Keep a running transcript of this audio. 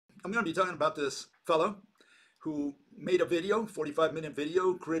I'm going to be talking about this fellow who made a video, 45-minute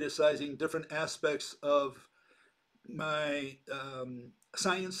video, criticizing different aspects of my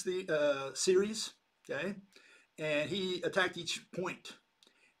science series, okay? And he attacked each point.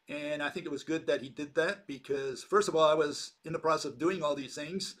 And I think it was good that he did that because, first of all, I was in the process of doing all these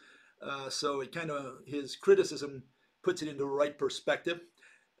things. So it kind of, his criticism puts it into the right perspective.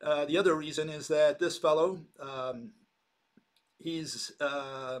 The other reason is that this fellow, he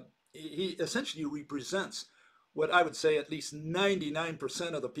essentially represents what I would say at least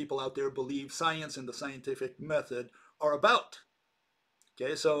 99% of the people out there believe science and the scientific method are about.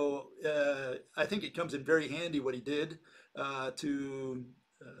 Okay, so I think it comes in very handy what he did to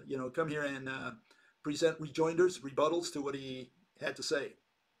come here and present rejoinders, rebuttals to what he had to say.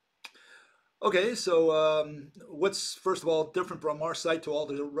 Okay, so what's first of all different from our side to all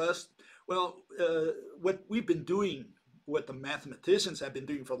the rest? Well, what we've been doing, what the mathematicians have been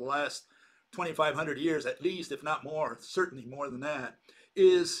doing for the last 2,500 years at least, if not more, certainly more than that,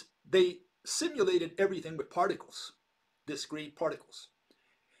 is they simulated everything with particles, discrete particles.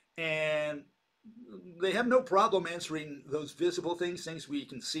 And they have no problem answering those visible things, things we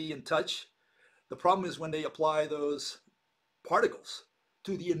can see and touch. The problem is when they apply those particles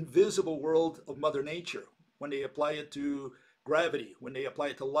to the invisible world of Mother Nature, when they apply it to gravity, when they apply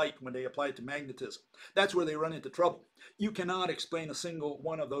it to light, when they apply it to magnetism. That's where they run into trouble. You cannot explain a single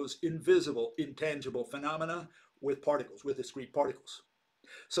one of those invisible, intangible phenomena with particles, with discrete particles.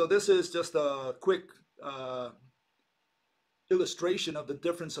 So this is just a quick illustration of the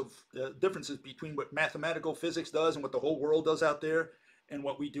differences between what mathematical physics does and what the whole world does out there and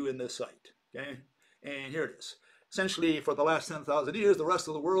what we do in this site. Okay, and here it is. Essentially, for the last 10,000 years, the rest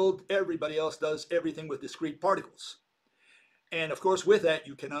of the world, everybody else does everything with discrete particles. And of course, with that,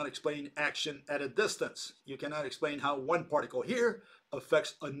 you cannot explain action at a distance. You cannot explain how one particle here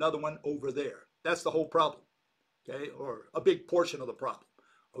affects another one over there. That's the whole problem, okay, or a big portion of the problem,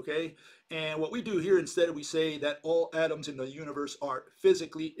 okay? And what we do here, instead, we say that all atoms in the universe are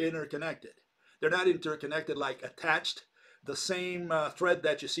physically interconnected. They're not interconnected like attached. The same thread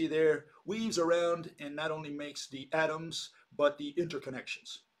that you see there weaves around and not only makes the atoms, but the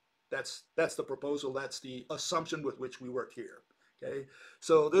interconnections. That's the proposal. That's the assumption with which we work here. Okay,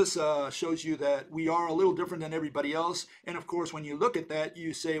 so this shows you that we are a little different than everybody else. And of course, when you look at that,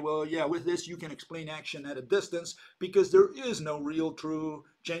 you say, well, yeah, with this, you can explain action at a distance because there is no real, true,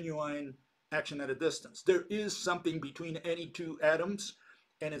 genuine action at a distance. There is something between any two atoms,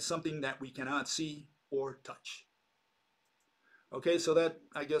 and it's something that we cannot see or touch. Okay, so that,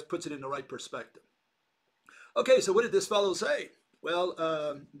 I guess, puts it in the right perspective. Okay, so what did this fellow say? Well,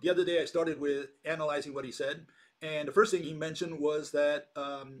 the other day I started with analyzing what he said, and the first thing he mentioned was that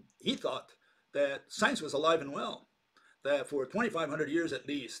he thought that science was alive and well, that for 2,500 years at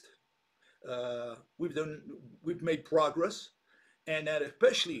least, we've made progress, and that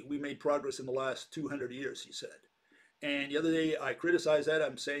especially we made progress in the last 200 years, he said. And the other day I criticized that.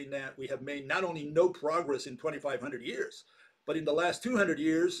 I'm saying that we have made not only no progress in 2,500 years, but in the last 200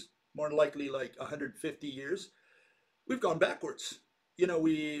 years, more likely like 150 years, we've gone backwards. You know,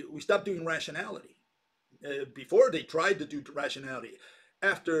 we stopped doing rationality. Before they tried to do rationality.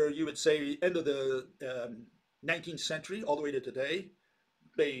 After, you would say, end of the 19th century, all the way to today,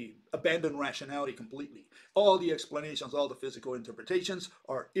 they abandoned rationality completely. All the explanations, all the physical interpretations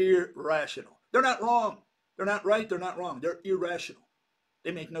are irrational. They're not wrong. They're not right. They're not wrong. They're irrational.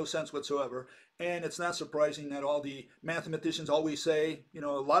 They make no sense whatsoever. And it's not surprising that all the mathematicians always say, you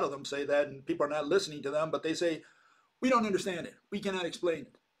know, a lot of them say that, and people are not listening to them, but they say, we don't understand it. We cannot explain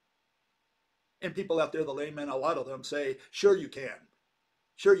it. And people out there, the laymen, a lot of them say, sure you can.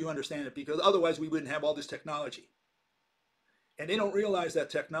 Sure you understand it, because otherwise we wouldn't have all this technology. And they don't realize that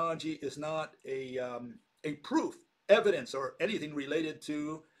technology is not a proof, evidence, or anything related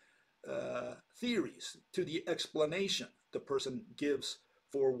to theories, to the explanation the person gives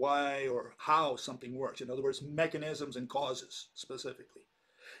for why or how something works. In other words, mechanisms and causes specifically.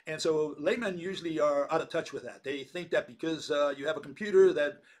 And so laymen usually are out of touch with that. They think that because you have a computer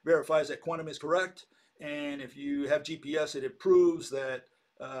that verifies that quantum is correct, and if you have GPS, it proves that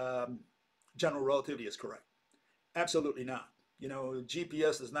general relativity is correct. Absolutely not. You know,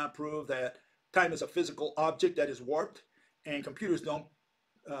 GPS does not prove that time is a physical object that is warped, and computers don't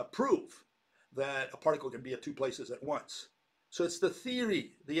prove that a particle can be at two places at once. So it's the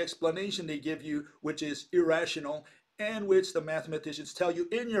theory, the explanation they give you, which is irrational, and which the mathematicians tell you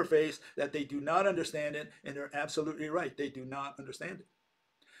in your face that they do not understand it, and they're absolutely right. They do not understand it.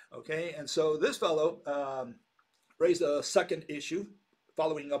 Okay, and so this fellow raised a second issue,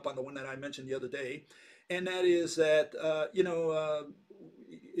 following up on the one that I mentioned the other day, and that is that,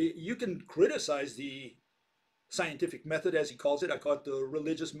 you can criticize the scientific method, as he calls it. I call it the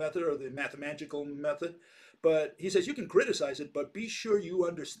religious method or the mathematical method. But he says you can criticize it, but be sure you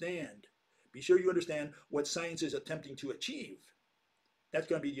understand. Be sure you understand what science is attempting to achieve. That's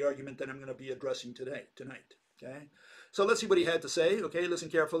going to be the argument that I'm going to be addressing tonight. Okay. So let's see what he had to say. Okay, listen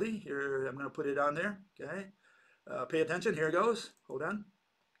carefully. Here, I'm going to put it on there. Okay. Pay attention. Here it goes. Hold on.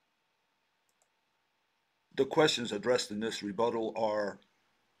 The questions addressed in this rebuttal are,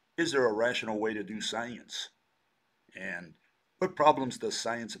 is there a rational way to do science? And what problems does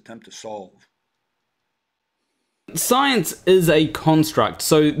science attempt to solve? Science is a construct,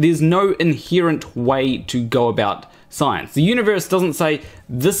 so there's no inherent way to go about science. The universe doesn't say,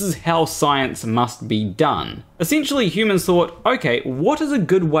 this is how science must be done. Essentially, humans thought, okay, what is a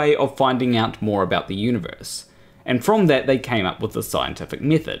good way of finding out more about the universe? And from that, they came up with the scientific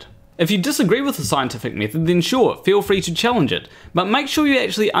method. If you disagree with the scientific method, then sure, feel free to challenge it, but make sure you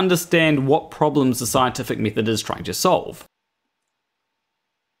actually understand what problems the scientific method is trying to solve.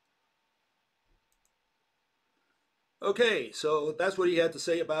 Okay, so that's what he had to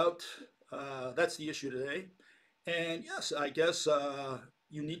say about, that's the issue today. And yes, I guess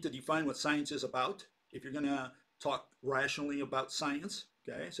you need to define what science is about if you're going to talk rationally about science.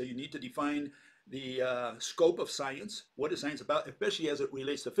 Okay, so you need to define the scope of science. What is science about, especially as it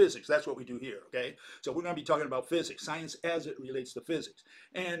relates to physics? That's what we do here, okay? So we're going to be talking about physics, science as it relates to physics.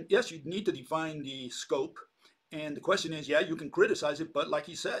 And yes, you need to define the scope. And the question is, yeah, you can criticize it, but like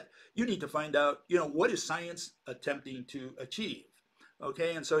he said, you need to find out, what is science attempting to achieve?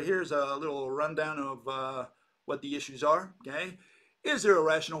 Okay, and so here's a little rundown of what the issues are, okay? Is there a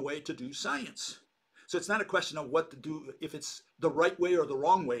rational way to do science? So it's not a question of what to do, if it's the right way or the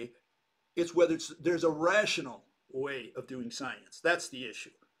wrong way. It's whether there's a rational way of doing science. That's the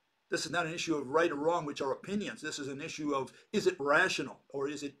issue. This is not an issue of right or wrong, which are opinions. This is an issue of, is it rational or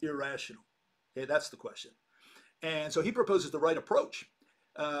is it irrational? Okay, that's the question. And so he proposes the right approach.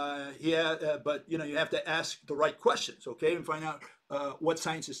 But you have to ask the right questions, okay, and find out what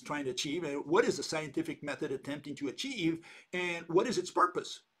science is trying to achieve, and what is the scientific method attempting to achieve, and what is its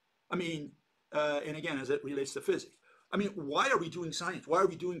purpose? I mean, and again, as it relates to physics. I mean, why are we doing science? Why are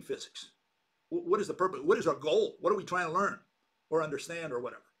we doing physics? What is the purpose? What is our goal? What are we trying to learn or understand or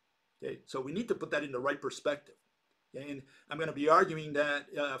whatever? Okay, so we need to put that in the right perspective. Okay? And I'm going to be arguing that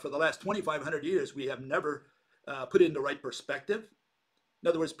for the last 2,500 years, we have never put it in the right perspective. In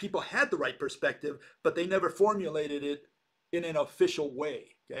other words, people had the right perspective, but they never formulated it in an official way.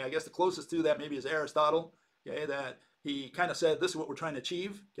 Okay, I guess the closest to that maybe is Aristotle. Okay, that he kind of said, this is what we're trying to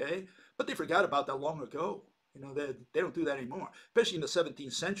achieve. Okay, but they forgot about that long ago. They don't do that anymore, especially in the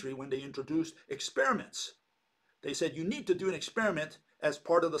 17th century when they introduced experiments. They said you need to do an experiment as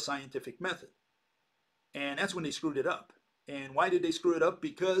part of the scientific method. And that's when they screwed it up. And why did they screw it up?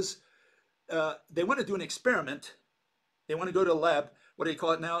 Because they want to do an experiment. They want to go to a lab. What do they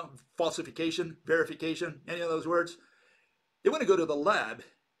call it now? Falsification, verification, any of those words? They want to go to the lab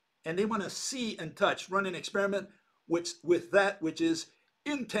and they want to see and touch, run an experiment with that which is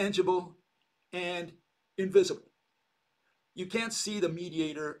intangible and invisible. You can't see the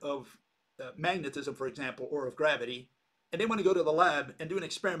mediator of magnetism, for example, or of gravity, and they want to go to the lab and do an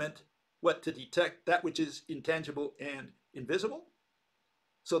experiment, to detect that which is intangible and invisible?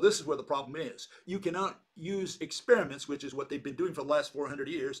 So this is where the problem is. You cannot use experiments, which is what they've been doing for the last 400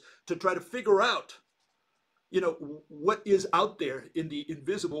 years, to try to figure out, what is out there in the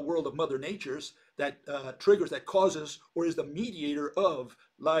invisible world of Mother Nature's that triggers, that causes, or is the mediator of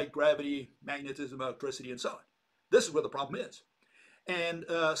light, gravity, magnetism, electricity, and so on. This is where the problem is. And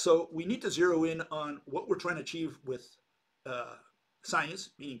so we need to zero in on what we're trying to achieve with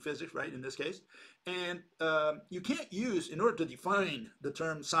science, meaning physics, right, in this case. And you can't use, in order to define the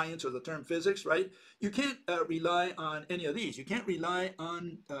term science or the term physics, right, you can't rely on any of these. You can't rely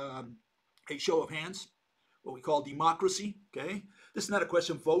on a show of hands, what we call democracy, okay? This is not a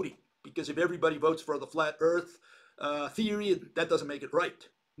question of voting, because if everybody votes for the flat earth theory, that doesn't make it right.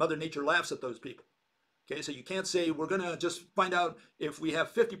 Mother Nature laughs at those people. Okay, so you can't say we're going to just find out if we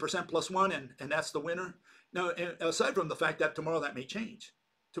have 50% plus one and that's the winner. No, aside from the fact that tomorrow that may change.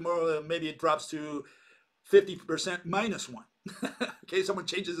 Tomorrow maybe it drops to 50% minus one. Okay, someone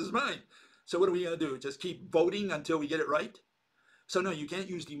changes his mind. So what are we going to do? Just keep voting until we get it right? So no, you can't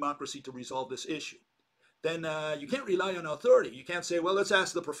use democracy to resolve this issue. Then you can't rely on authority. You can't say, well, let's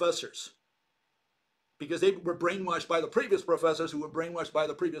ask the professors. Because they were brainwashed by the previous professors who were brainwashed by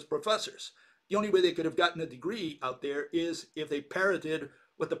the previous professors. The only way they could have gotten a degree out there is if they parroted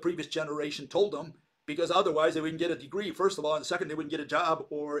what the previous generation told them, because otherwise they wouldn't get a degree, first of all, and second, they wouldn't get a job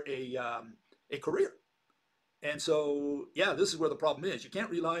or a career. And so, yeah, this is where the problem is. You can't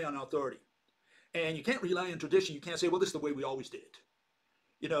rely on authority. And you can't rely on tradition. You can't say, well, this is the way we always did it.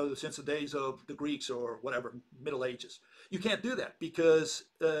 You know, since the days of the Greeks or whatever, Middle Ages. You can't do that because,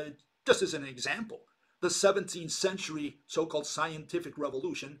 just as an example, the 17th century so-called scientific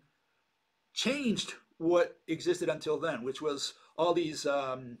revolution changed what existed until then, which was all these,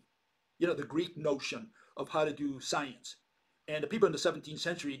 the Greek notion of how to do science. And the people in the 17th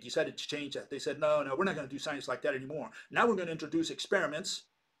century decided to change that. They said, no, we're not going to do science like that anymore. Now we're going to introduce experiments,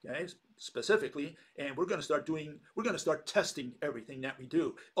 okay, specifically, and we're going to start testing everything that we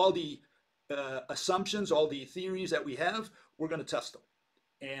do. All the assumptions, all the theories that we have, we're going to test them.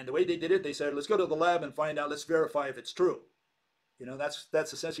 And the way they did it, they said, let's go to the lab and find out, let's verify if it's true. You know,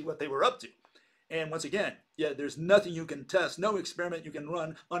 that's essentially what they were up to. And once again, yeah, there's nothing you can test, no experiment you can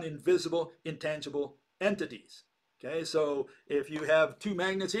run on invisible, intangible entities. Okay, so if you have two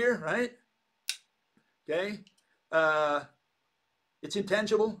magnets here, right? Okay, it's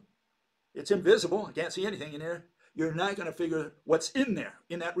intangible, it's invisible, I can't see anything in here. You're not going to figure what's in there,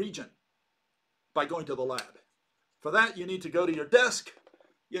 in that region, by going to the lab. For that, you need to go to your desk,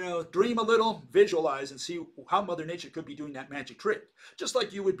 dream a little, visualize, and see how Mother Nature could be doing that magic trick. Just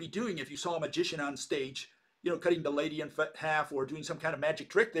like you would be doing if you saw a magician on stage, cutting the lady in half or doing some kind of magic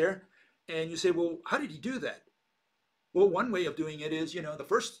trick there. And you say, well, how did he do that? Well, one way of doing it is, the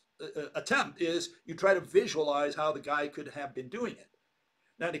first attempt is you try to visualize how the guy could have been doing it.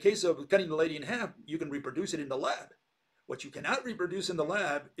 Now, in the case of cutting the lady in half, you can reproduce it in the lab. What you cannot reproduce in the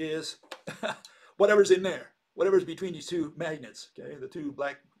lab is whatever's in there. Whatever's between these two magnets, okay, the two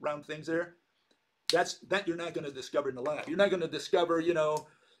black round things there, that you're not going to discover in the lab. You're not going to discover,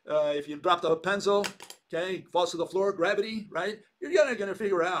 if you drop the pencil, okay, falls to the floor, gravity, right? You're not going to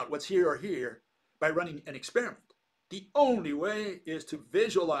figure out what's here or here by running an experiment. The only way is to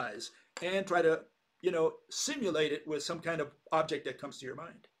visualize and try to, simulate it with some kind of object that comes to your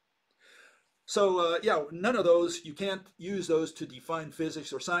mind. So, yeah, none of those, you can't use those to define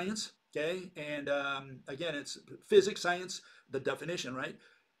physics or science. Okay, and again, it's physics, science, the definition, right?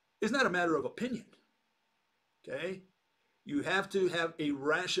 It's not a matter of opinion. Okay, you have to have a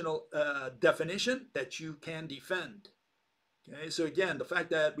rational definition that you can defend. Okay, so again, the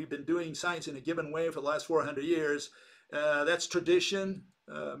fact that we've been doing science in a given way for the last 400 years, that's tradition,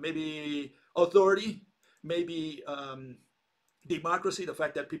 maybe authority, maybe democracy, the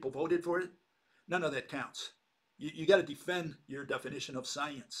fact that people voted for it. None of that counts. You got to defend your definition of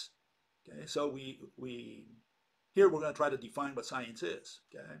science. Okay, so here we're going to try to define what science is.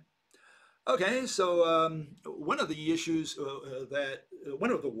 Okay, so one of the issues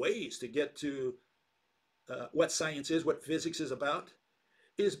one of the ways to get to what science is, what physics is about,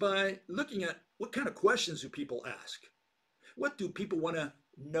 is by looking at what kind of questions do people ask. What do people want to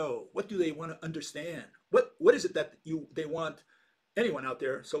know? What do they want to understand? What is it that they want anyone out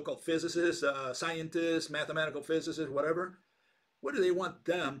there, so-called physicists, scientists, mathematical physicists, whatever? What do they want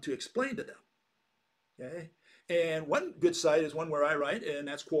them to explain to them? Okay, and one good site is one where I write, and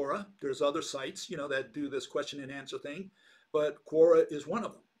that's Quora. There's other sites, that do this question and answer thing, but Quora is one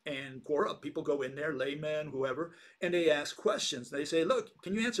of them. And Quora, people go in there, laymen, whoever, and they ask questions. They say, look,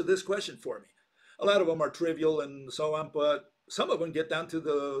 can you answer this question for me? A lot of them are trivial and so on, but some of them get down to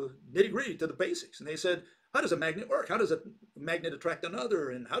the nitty-gritty, to the basics. And they said, how does a magnet work? How does a magnet attract another?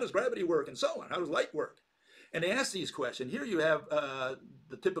 And how does gravity work? And so on. How does light work? And they ask these questions. Here you have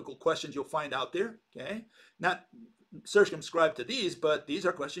the typical questions you'll find out there, okay? Not circumscribed to these, but these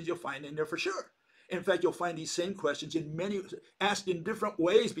are questions you'll find in there for sure. In fact, you'll find these same questions asked in different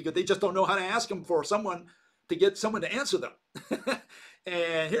ways because they just don't know how to ask them for someone to get someone to answer them.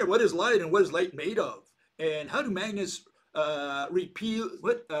 And here, what is light and what is light made of? And how do magnets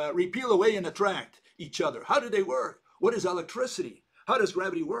repel away and attract each other? How do they work? What is electricity? How does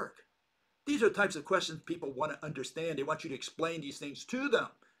gravity work? These are types of questions people want to understand. They want you to explain these things to them.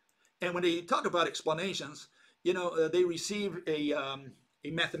 And when they talk about explanations, they receive a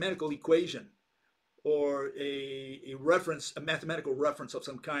mathematical equation or a mathematical reference of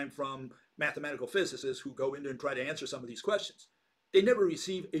some kind from mathematical physicists who go in there and try to answer some of these questions. They never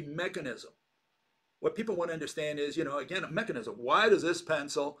receive a mechanism. What people want to understand is, again, a mechanism. Why does this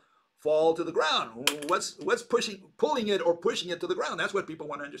pencil fall to the ground? What's pulling it or pushing it to the ground? That's what people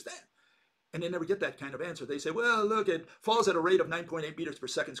want to understand. And they never get that kind of answer. They say, well, look, it falls at a rate of 9.8 meters per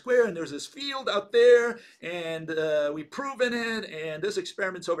second square, and there's this field out there, and we've proven it, and this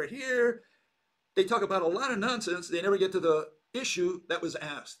experiment's over here. They talk about a lot of nonsense. They never get to the issue that was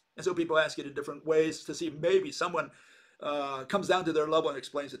asked. And so people ask it in different ways to see if maybe someone comes down to their level and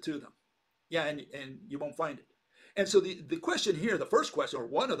explains it to them. Yeah, and you won't find it. And so the question here, the first question, or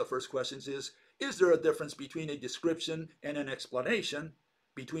one of the first questions is is there a difference between a description and an explanation,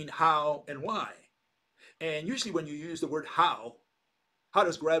 between how and why? And usually when you use the word how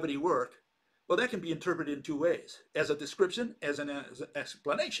does gravity work? Well, that can be interpreted in two ways, as a description, as an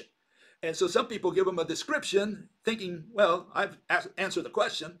explanation. And so some people give them a description thinking, well, I've answered the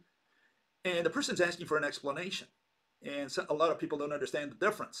question, and the person's asking for an explanation. And so a lot of people don't understand the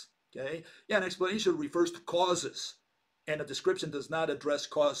difference. Okay? Yeah, an explanation refers to causes, and a description does not address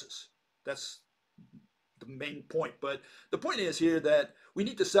causes. That's the main point. But the point is here that we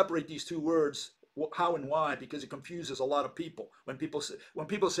need to separate these two words, how and why, because it confuses a lot of people. When people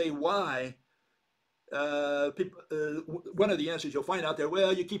say why, one of the answers you'll find out there,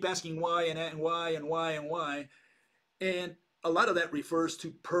 well, you keep asking why and why and why and why, and a lot of that refers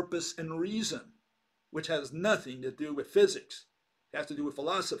to purpose and reason, which has nothing to do with physics. It has to do with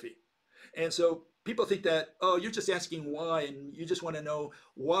philosophy. And so people think that, oh, you're just asking why, and you just want to know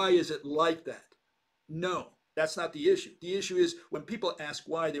why is it like that. No, that's not the issue. The issue is when people ask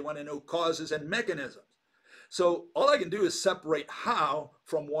why, they want to know causes and mechanisms. So all I can do is separate how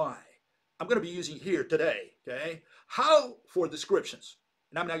from why. I'm going to be using here today, okay, how for descriptions,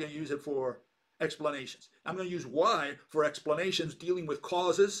 and I'm not going to use it for explanations. I'm going to use why for explanations dealing with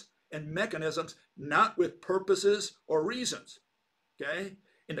causes and mechanisms, not with purposes or reasons, okay?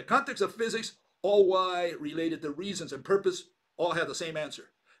 In the context of physics, all why related to reasons and purpose all have the same answer,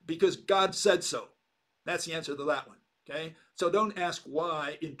 because God said so. That's the answer to that one, okay? So don't ask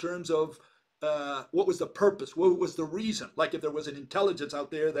why in terms of what was the purpose, what was the reason, like if there was an intelligence out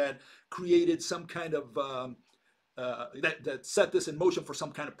there that created some kind of, that set this in motion for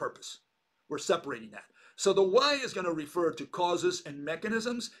some kind of purpose. We're separating that. So the why is going to refer to causes and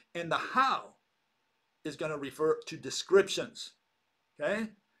mechanisms, and the how is going to refer to descriptions, okay?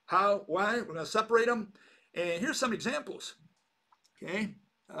 How, why, we're going to separate them, and here's some examples, okay?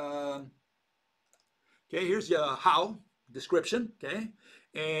 Okay, here's your how, description, okay?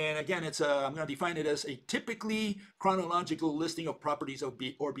 And again, it's I'm going to define it as a typically chronological listing of properties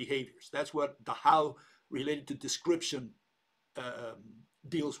or behaviors. That's what the how related to description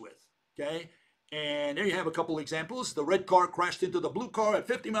deals with, okay? And there you have a couple examples. The red car crashed into the blue car at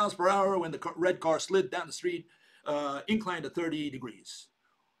 50 miles per hour when the red car slid down the street, inclined to 30 degrees.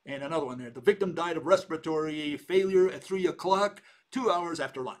 And another one there. The victim died of respiratory failure at 3 o'clock, 2 hours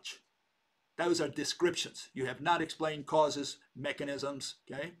after lunch. Those are descriptions. You have not explained causes, mechanisms,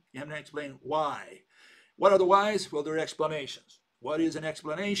 okay? You haven't explained why. What are the whys? Well, they're explanations. What is an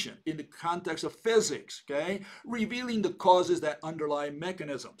explanation? In the context of physics, okay? Revealing the causes that underlie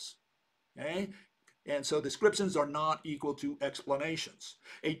mechanisms, okay? And so descriptions are not equal to explanations.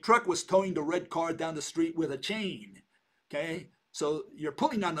 A truck was towing the red car down the street with a chain, okay? So you're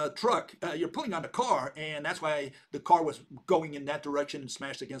pulling on the truck, you're pulling on the car, and that's why the car was going in that direction and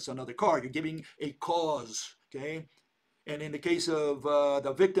smashed against another car. You're giving a cause, okay? And in the case of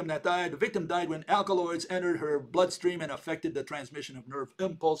the victim that died, the victim died when alkaloids entered her bloodstream and affected the transmission of nerve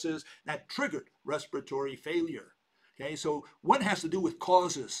impulses that triggered respiratory failure. Okay, so one has to do with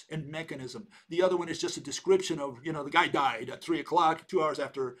causes and mechanism. The other one is just a description of, you know, the guy died at 3 o'clock, 2 hours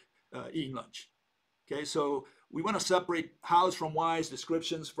after eating lunch. Okay, so we want to separate hows from whys,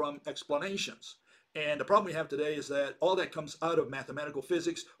 descriptions from explanations. And the problem we have today is that all that comes out of mathematical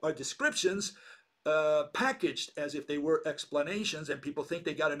physics are descriptions packaged as if they were explanations, and people think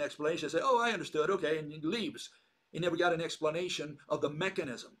they got an explanation, say, oh, I understood, okay, and he leaves. He never got an explanation of the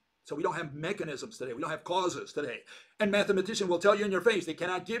mechanism. So we don't have mechanisms today. We don't have causes today. And mathematicians will tell you in your face, they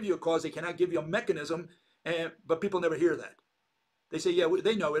cannot give you a cause, they cannot give you a mechanism, but people never hear that. They say, yeah,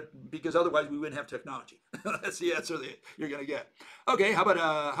 they know it, because otherwise we wouldn't have technology. That's the answer that you're going to get. Okay, how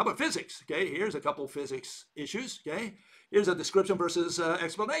about physics? Okay, here's a couple physics issues. Okay, here's a description versus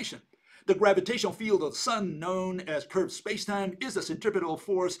explanation. The gravitational field of the sun, known as curved spacetime, is the centripetal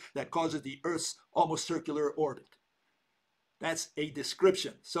force that causes the Earth's almost circular orbit. That's a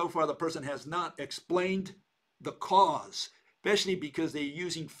description. So far, the person has not explained the cause, especially because they're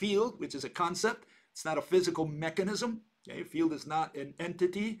using field, which is a concept. It's not a physical mechanism. Okay, field is not an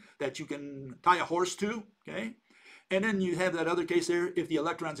entity that you can tie a horse to, okay? And then you have that other case there, if the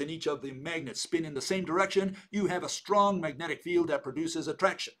electrons in each of the magnets spin in the same direction, you have a strong magnetic field that produces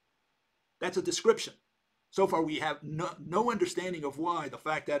attraction. That's a description. So far we have no understanding of why the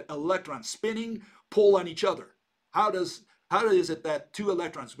fact that electrons spinning pull on each other. How is it that two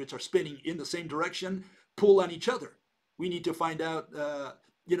electrons which are spinning in the same direction pull on each other? We need to find out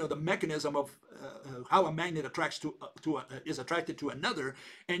you know, the mechanism of how a magnet is attracted to another,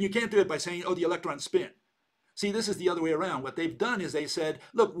 and you can't do it by saying, oh, the electrons spin. See, this is the other way around. What they've done is they said,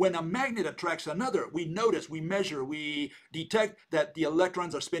 look, when a magnet attracts another, we notice, we measure, we detect that the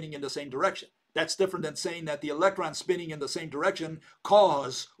electrons are spinning in the same direction. That's different than saying that the electrons spinning in the same direction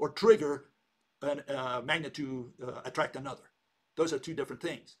cause or trigger a magnet to attract another. Those are two different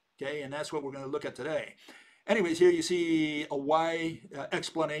things, okay? And that's what we're going to look at today. Anyways, here you see a why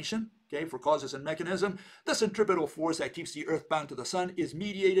explanation, okay, for causes and mechanism. The centripetal force that keeps the Earth bound to the sun is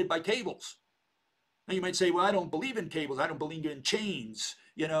mediated by cables. Now you might say, well, I don't believe in cables. I don't believe in chains.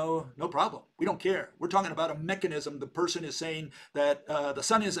 You know, no problem. We don't care. We're talking about a mechanism. The person is saying that the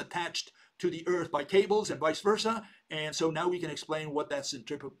sun is attached to the Earth by cables and vice versa. And so now we can explain what that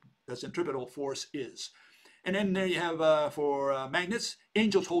centripetal force is. And then there you have for magnets,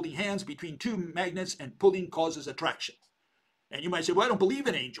 angels holding hands between two magnets and pulling causes attraction. And you might say, well, I don't believe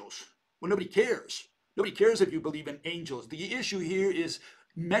in angels. Well, nobody cares. Nobody cares if you believe in angels. The issue here is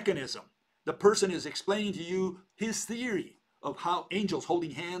mechanism. The person is explaining to you his theory of how angels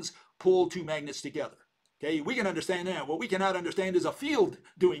holding hands pull two magnets together. Okay, we can understand that. What we cannot understand is a field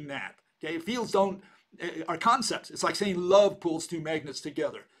doing that. Okay, fields are concepts. It's like saying love pulls two magnets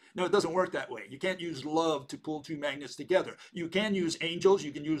together. No, it doesn't work that way. You can't use love to pull two magnets together. You can use angels,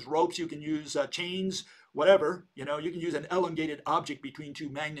 you can use ropes, you can use chains, whatever. You know, you can use an elongated object between two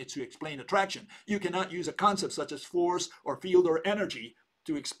magnets to explain attraction. You cannot use a concept such as force or field or energy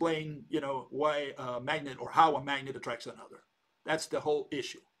to explain, you know, why a magnet or how a magnet attracts another. That's the whole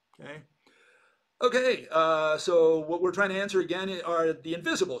issue, okay? Okay, so what we're trying to answer again are the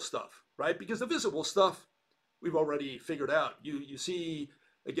invisible stuff, right? Because the visible stuff we've already figured out. You see,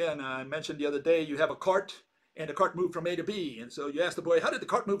 again, I mentioned the other day, you have a cart, and the cart moved from A to B. And so you ask the boy, how did the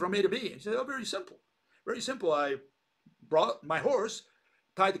cart move from A to B? And he said, oh, very simple. Very simple. I brought my horse,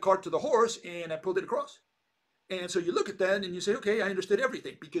 tied the cart to the horse, and I pulled it across. And so you look at that and you say, okay, I understood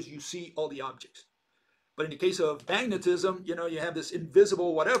everything because you see all the objects. But in the case of magnetism, you know, you have this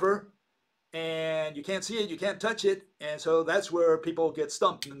invisible whatever, and you can't see it, you can't touch it. And so that's where people get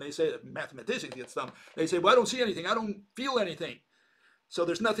stumped. And they say, mathematicians get stumped. They say, well, I don't see anything. I don't feel anything. So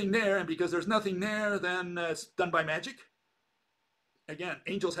there's nothing there. And because there's nothing there, then it's done by magic. Again,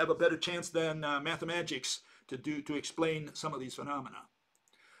 angels have a better chance than mathematics to explain some of these phenomena.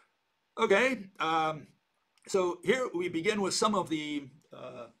 Okay. So here we begin with some of the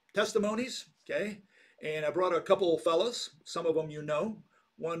testimonies, okay? And I brought a couple fellows, some of them you know.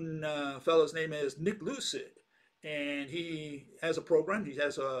 One fellow's name is Nick Lucid, and he has a program, he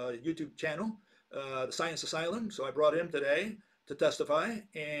has a YouTube channel, The Science Asylum, so I brought him today to testify.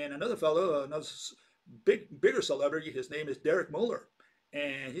 And another fellow, another bigger celebrity, his name is Derek Muller,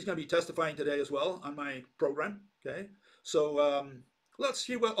 and he's going to be testifying today as well on my program, okay? So let's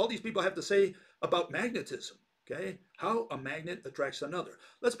hear what all these people have to say about magnetism, okay? How a magnet attracts another.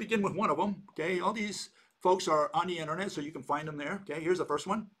 Let's begin with one of them, okay? All these folks are on the internet, so you can find them there, okay? Here's the first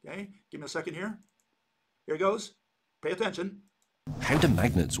one, okay? Give me a second here. Here it goes. Pay attention. How do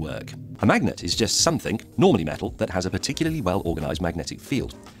magnets work? A magnet is just something, normally metal, that has a particularly well-organized magnetic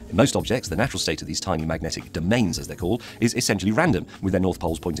field. In most objects, the natural state of these tiny magnetic domains, as they're called, is essentially random, with their north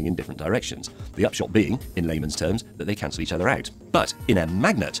poles pointing in different directions. The upshot being, in layman's terms, that they cancel each other out. But in a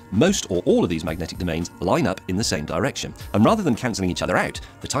magnet, most or all of these magnetic domains line up in the same direction. And rather than cancelling each other out,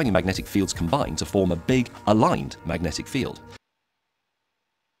 the tiny magnetic fields combine to form a big, aligned magnetic field.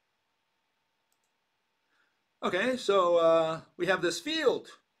 Okay, so we have this field,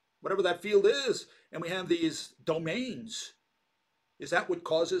 whatever that field is, and we have these domains. Is that what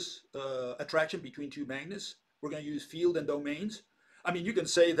causes attraction between two magnets? We're going to use field and domains. I mean, you can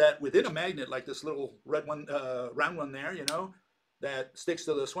say that within a magnet, like this little red one, round one there, you know, that sticks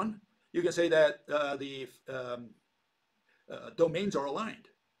to this one. You can say that the domains are aligned.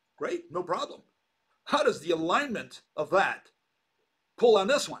 Great, no problem. How does the alignment of that pull on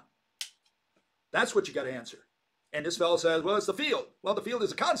this one? That's what you got to answer. And this fellow says, well, it's the field. Well, the field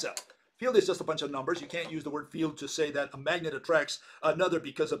is a concept. Field is just a bunch of numbers. You can't use the word field to say that a magnet attracts another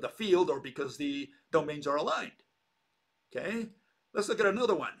because of the field or because the domains are aligned. Okay, let's look at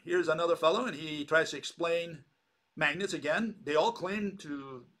another one. Here's another fellow, and he tries to explain magnets again. They all claim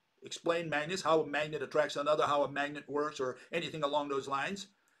to explain magnets, how a magnet attracts another, how a magnet works, or anything along those lines.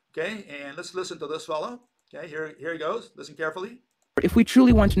 Okay, and let's listen to this fellow. Okay, here he goes. Listen carefully. If we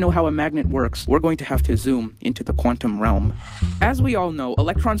truly want to know how a magnet works, we're going to have to zoom into the quantum realm. As we all know,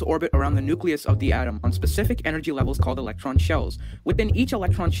 electrons orbit around the nucleus of the atom on specific energy levels called electron shells. Within each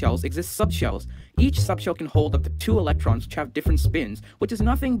electron shells exist subshells. Each subshell can hold up to 2 electrons which have different spins, which is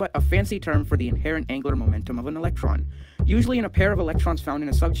nothing but a fancy term for the inherent angular momentum of an electron. Usually in a pair of electrons found in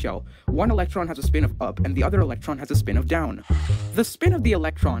a subshell, one electron has a spin of up and the other electron has a spin of down. The spin of the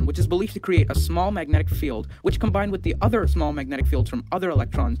electron, which is believed to create a small magnetic field, which combined with the other small magnetic fields from other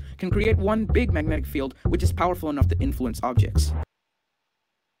electrons, can create one big magnetic field which is powerful enough to influence objects.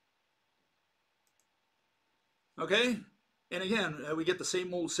 Okay? And again, we get the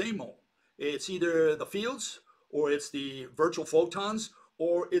same old, same old. It's either the fields, or it's the virtual photons,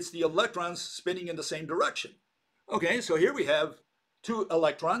 or it's the electrons spinning in the same direction. Okay, so here we have two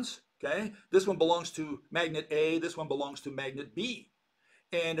electrons. Okay, this one belongs to magnet A, this one belongs to magnet B.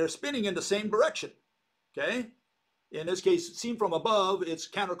 And they're spinning in the same direction. Okay, in this case, seen from above, it's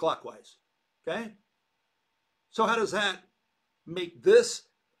counterclockwise. Okay, so how does that make this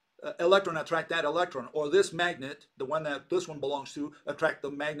electron attract that electron, or this magnet, the one that this one belongs to, attract the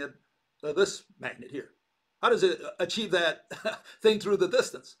magnet, this magnet here? How does it achieve that thing through the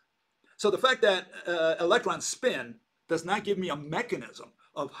distance? So the fact that electrons spin does not give me a mechanism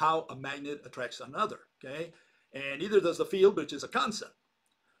of how a magnet attracts another, okay? And neither does the field, which is a concept.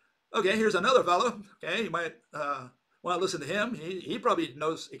 Okay, here's another fellow, okay? You might want to listen to him. He probably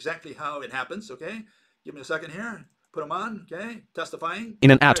knows exactly how it happens, okay? Give me a second here. Put him on, okay? Testifying. In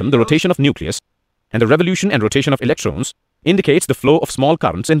an atom, the rotation of nucleus and the revolution and rotation of electrons indicates the flow of small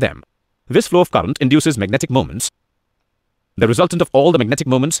currents in them. This flow of current induces magnetic moments. The resultant of all the magnetic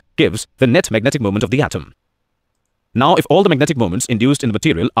moments gives the net magnetic moment of the atom. Now, if all the magnetic moments induced in the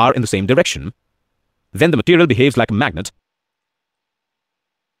material are in the same direction, then the material behaves like a magnet.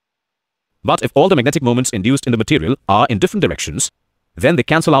 But if all the magnetic moments induced in the material are in different directions, then they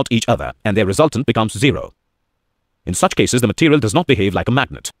cancel out each other and their resultant becomes zero. In such cases, the material does not behave like a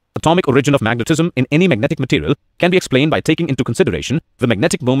magnet. Atomic origin of magnetism in any magnetic material can be explained by taking into consideration the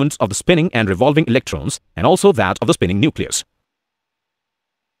magnetic moments of the spinning and revolving electrons and also that of the spinning nucleus.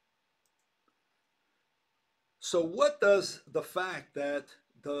 So what does the fact that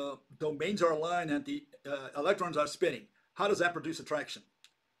the domains are aligned and the electrons are spinning, how does that produce attraction?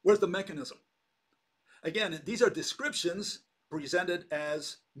 Where's the mechanism? Again, these are descriptions presented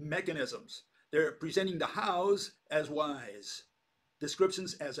as mechanisms. They're presenting the hows as whys,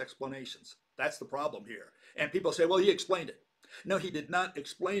 descriptions as explanations. That's the problem here. And people say, well, he explained it. No, he did not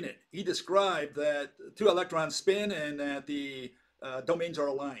explain it. He described that two electrons spin and that the domains are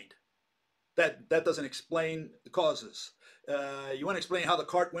aligned. That doesn't explain the causes. You want to explain how the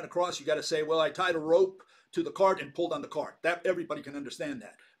cart went across, you got to say, well, I tied a rope to the cart and pulled on the cart. That everybody can understand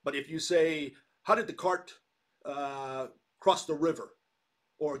that. But if you say, how did the cart cross the river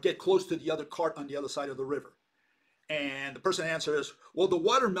or get close to the other cart on the other side of the river? And the person answers, well, the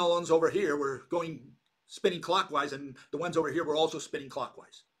watermelons over here were spinning clockwise and the ones over here were also spinning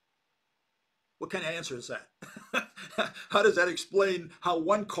clockwise. What kind of answer is that? How does that explain how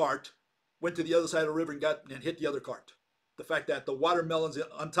one cart went to the other side of the river and hit the other cart? The fact that the watermelons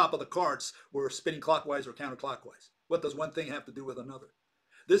on top of the carts were spinning clockwise or counterclockwise. What does one thing have to do with another?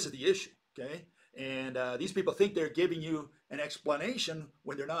 This is the issue, okay? And these people think they're giving you an explanation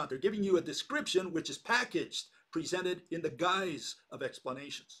when they're not. They're giving you a description which is packaged, presented in the guise of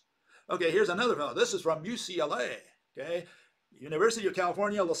explanations. Okay, here's another fellow. This is from UCLA, okay? University of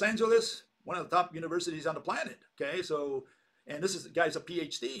California, Los Angeles, one of the top universities on the planet, okay? So, and this is the guy's a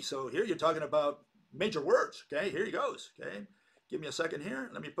PhD. So here you're talking about major words, okay? Here he goes, okay? Give me a second here.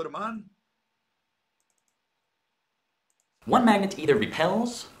 Let me put him on. One magnet either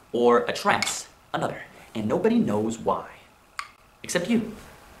repels or attracts another, and nobody knows why. Except you,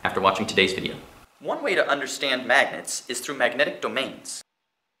 after watching today's video. One way to understand magnets is through magnetic domains.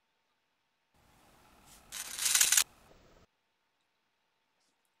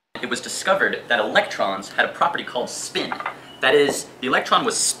 It was discovered that electrons had a property called spin. That is, the electron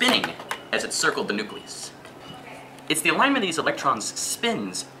was spinning as it circled the nucleus. It's the alignment of these electrons'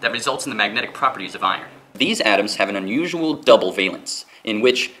 spins that results in the magnetic properties of iron. These atoms have an unusual double valence, in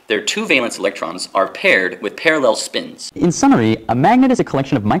which their two valence electrons are paired with parallel spins. In summary, a magnet is a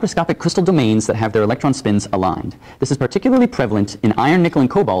collection of microscopic crystal domains that have their electron spins aligned. This is particularly prevalent in iron, nickel, and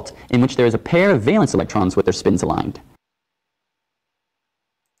cobalt, in which there is a pair of valence electrons with their spins aligned.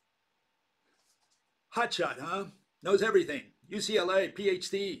 Hotshot, huh? Knows everything. UCLA,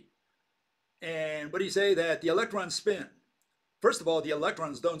 PhD. And what do you say that the electrons spin? First of all, the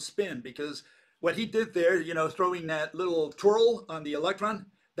electrons don't spin because what he did there, you know, throwing that little twirl on the electron,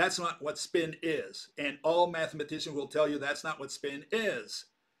 that's not what spin is. And all mathematicians will tell you that's not what spin is.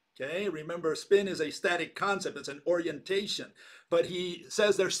 Okay, remember, spin is a static concept. It's an orientation. But he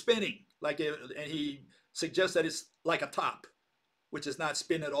says they're spinning, and he suggests that it's like a top, which is not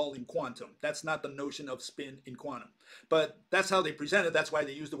spin at all in quantum. That's not the notion of spin in quantum. But that's how they present it. That's why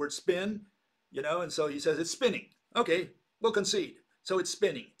they use the word spin, you know, and so he says it's spinning. Okay, we'll concede. So it's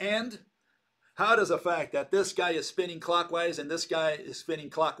spinning. And how does the fact that this guy is spinning clockwise and this guy is spinning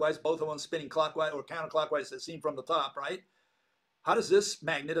clockwise, both of them spinning clockwise or counterclockwise as seen from the top, right? How does this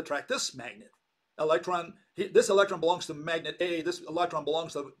magnet attract this magnet? This electron belongs to magnet A, this electron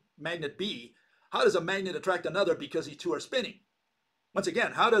belongs to magnet B. How does a magnet attract another because these two are spinning? Once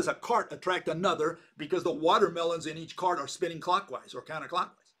again, how does a cart attract another because the watermelons in each cart are spinning clockwise or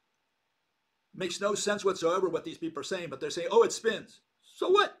counterclockwise? Makes no sense whatsoever what these people are saying, but they're saying, oh, it spins. So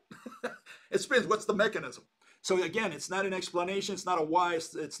what? It spins. What's the mechanism? So again, it's not an explanation. It's not a why.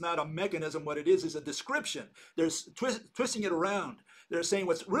 It's not a mechanism. What it is a description. There's twisting it around. They're saying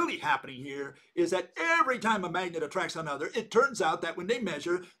what's really happening here is that every time a magnet attracts another, it turns out that when they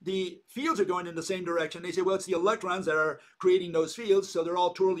measure, the fields are going in the same direction. They say, well, it's the electrons that are creating those fields, so they're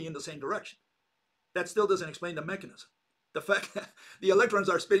all twirling in the same direction. That still doesn't explain the mechanism. The fact that the electrons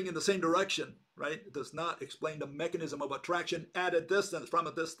are spinning in the same direction, right, does not explain the mechanism of attraction at a distance, from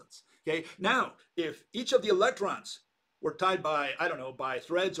a distance. Okay. Now, if each of the electrons were tied by, I don't know, by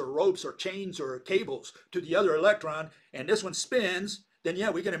threads or ropes or chains or cables to the other electron, and this one spins, then yeah,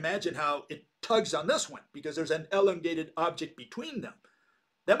 we can imagine how it tugs on this one because there's an elongated object between them.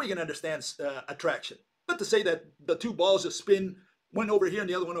 Then we can understand attraction. But to say that the two balls just spin, one over here and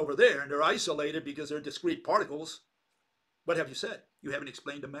the other one over there, and they're isolated because they're discrete particles, what have you said? You haven't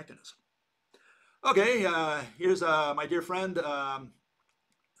explained the mechanism. Okay, here's my dear friend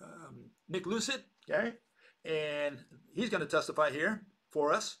Nick Lucid, okay? And he's going to testify here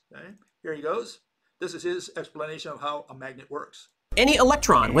for us, okay? Here he goes. This is his explanation of how a magnet works. Any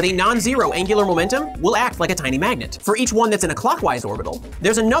electron with a non-zero angular momentum will act like a tiny magnet. For each one that's in a clockwise orbital,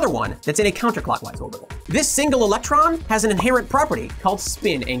 there's another one that's in a counterclockwise orbital. This single electron has an inherent property called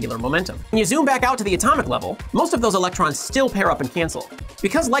spin angular momentum. When you zoom back out to the atomic level, most of those electrons still pair up and cancel.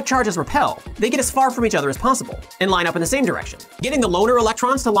 Because like charges repel, they get as far from each other as possible and line up in the same direction. Getting the loner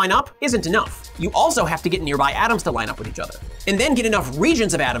electrons to line up isn't enough. You also have to get nearby atoms to line up with each other, and then get enough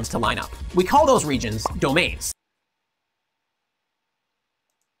regions of atoms to line up. We call those regions domains.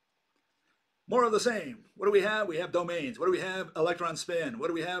 More of the same. What do we have? We have domains. What do we have? Electron spin. What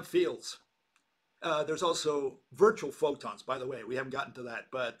do we have? Fields. There's also virtual photons, by the way. We haven't gotten to that,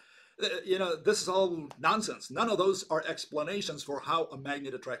 but you know, this is all nonsense. None of those are explanations for how a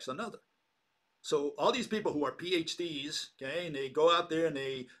magnet attracts another. So all these people who are PhDs, okay, and they go out there and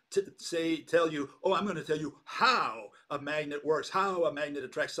they tell you, oh, I'm going to tell you how a magnet works, how a magnet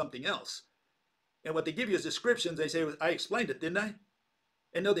attracts something else. And what they give you is descriptions. They say, I explained it, didn't I?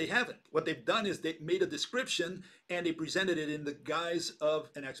 And no, they haven't. What they've done is they made a description and they presented it in the guise of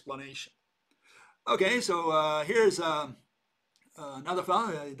an explanation. Okay, so here's another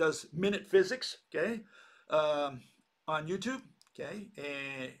fellow. He does minute physics, okay, on YouTube, okay,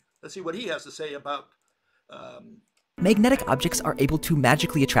 and let's see what he has to say about Magnetic objects are able to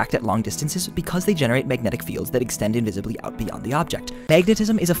magically attract at long distances because they generate magnetic fields that extend invisibly out beyond the object.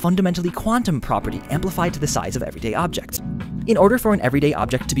 Magnetism is a fundamentally quantum property amplified to the size of everyday objects. In order for an everyday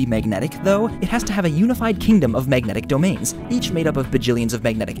object to be magnetic, though, it has to have a unified kingdom of magnetic domains, each made up of bajillions of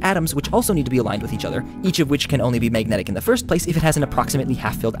magnetic atoms which also need to be aligned with each other, each of which can only be magnetic in the first place if it has an approximately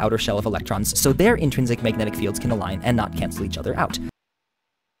half-filled outer shell of electrons, so their intrinsic magnetic fields can align and not cancel each other out.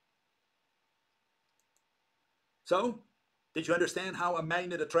 So, did you understand how a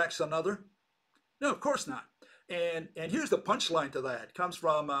magnet attracts another? No, of course not. And here's the punchline to that. It comes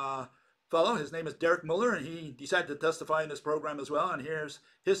from a fellow, his name is Derek Muller, and he decided to testify in this program as well, and here's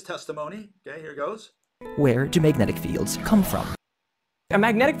his testimony. Okay, here goes. Where do magnetic fields come from? A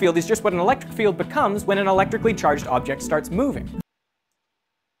magnetic field is just what an electric field becomes when an electrically charged object starts moving.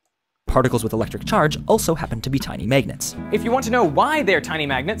 Particles with electric charge also happen to be tiny magnets. If you want to know why they're tiny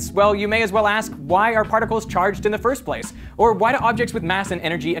magnets, well, you may as well ask, why are particles charged in the first place? Or why do objects with mass and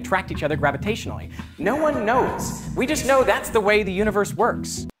energy attract each other gravitationally? No one knows. We just know that's the way the universe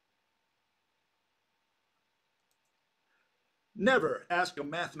works. Never ask a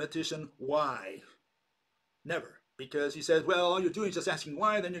mathematician why. Never. Because he says, well, all you're doing is just asking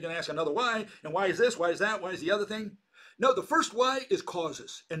why, then you're going to ask another why, and why is this, why is that, why is the other thing? No, the first why is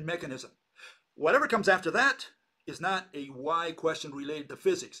causes and mechanism. Whatever comes after that is not a why question related to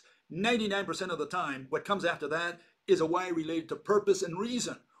physics. 99% of the time, what comes after that is a why related to purpose and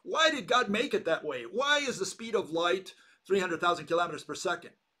reason. Why did God make it that way? Why is the speed of light 300,000 kilometers per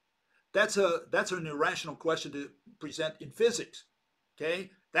second? That's an irrational question to present in physics,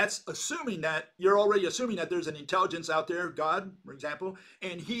 okay? That's assuming that, you're already assuming that there's an intelligence out there, God, for example,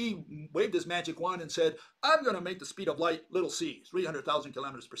 and he waved his magic wand and said, I'm going to make the speed of light little c, 300,000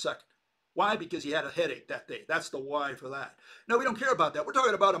 kilometers per second. Why? Because he had a headache that day. That's the why for that. No, we don't care about that. We're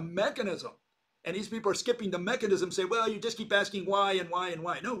talking about a mechanism. And these people are skipping the mechanism, say, well, you just keep asking why and why and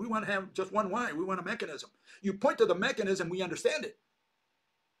why. No, we want to have just one why. We want a mechanism. You point to the mechanism, we understand it.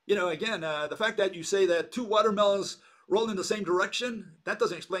 You know, again, the fact that you say that two watermelons roll in the same direction, that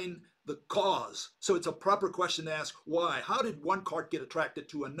doesn't explain the cause. So it's a proper question to ask why. How did one cart get attracted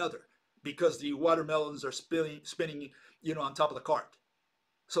to another? because the watermelons are spinning, on top of the cart.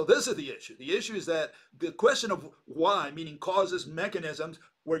 So this is the issue. The issue is that the question of why, meaning causes, mechanisms,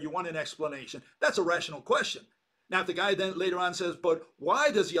 where you want an explanation, that's a rational question. Now, if the guy then later on says, but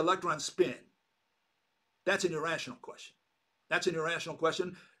why does the electron spin? That's an irrational question. That's an irrational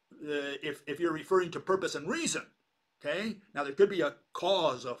question if you're referring to purpose and reason. Okay? Now, there could be a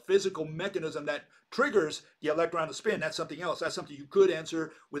cause, a physical mechanism that triggers the electron to spin. That's something else. That's something you could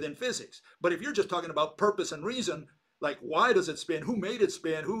answer within physics. But if you're just talking about purpose and reason, like why does it spin, who made it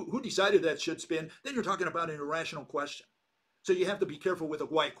spin, who decided that it should spin, then you're talking about an irrational question. So you have to be careful with a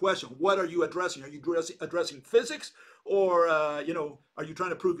why question. What are you addressing? Are you addressing physics, or are you trying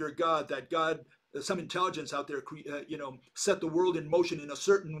to prove you're God, that God, some intelligence out there, set the world in motion in a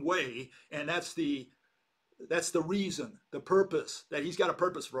certain way, and that's the reason, the purpose, that he's got a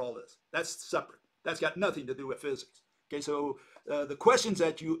purpose for all this. That's separate. That's got nothing to do with physics. Okay, so the questions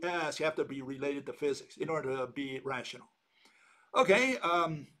that you ask have to be related to physics in order to be rational. Okay,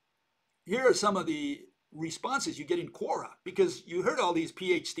 here are some of the responses you get in Quora, because you heard all these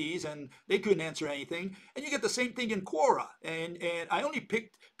PhDs and they couldn't answer anything, and you get the same thing in Quora. And I only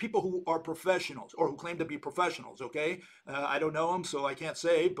picked people who are professionals or who claim to be professionals. Okay, I don't know them, so I can't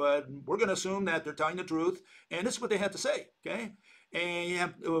say, but we're going to assume that they're telling the truth, and this is what they had to say. Okay, and you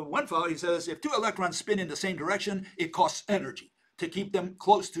have one fellow, he says, if two electrons spin in the same direction, it costs energy to keep them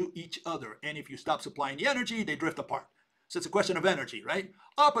close to each other, and if you stop supplying the energy, they drift apart. So it's a question of energy, right?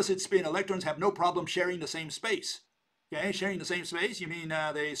 Opposite spin electrons have no problem sharing the same space. Okay, sharing the same space, you mean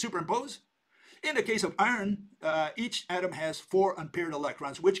they superimpose? In the case of iron, each atom has 4 unpaired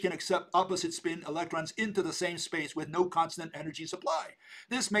electrons, which can accept opposite spin electrons into the same space with no constant energy supply.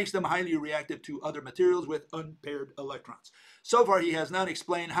 This makes them highly reactive to other materials with unpaired electrons. So far, he has not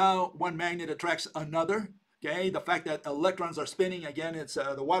explained how one magnet attracts another. Okay, the fact that electrons are spinning, again, it's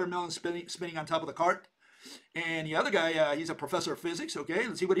the watermelon spinning on top of the cart. And the other guy, he's a professor of physics. Okay,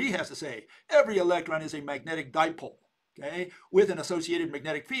 let's see what he has to say. Every electron is a magnetic dipole, okay, with an associated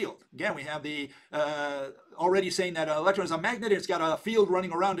magnetic field. Again, we have the already saying that an electron is a magnet. It's got a field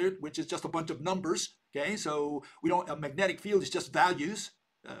running around it, which is just a bunch of numbers. Okay, so a magnetic field is just values,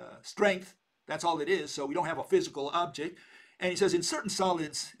 strength. That's all it is. So we don't have a physical object. And he says in certain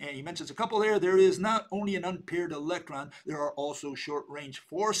solids, and he mentions a couple there is not only an unpaired electron, there are also short-range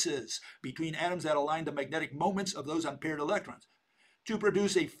forces between atoms that align the magnetic moments of those unpaired electrons to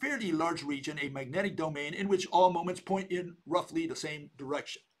produce a fairly large region, a magnetic domain, in which all moments point in roughly the same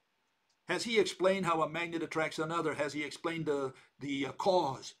direction. Has he explained how a magnet attracts another? Has he explained the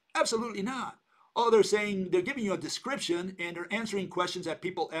cause? Absolutely not. All they're saying, they're giving you a description, and they're answering questions that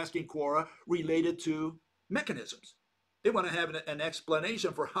people ask in Quora related to mechanisms. They want to have an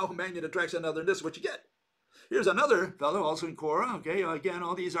explanation for how a magnet attracts another, and this is what you get. Here's another fellow, also in Quora. Okay, again,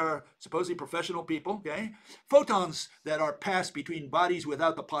 all these are supposedly professional people. Okay, photons that are passed between bodies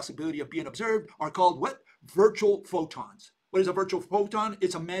without the possibility of being observed are called what? Virtual photons. What is a virtual photon?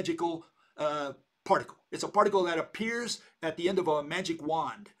 It's a magical particle. It's a particle that appears at the end of a magic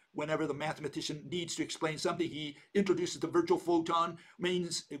wand. Whenever the mathematician needs to explain something, he introduces the virtual photon,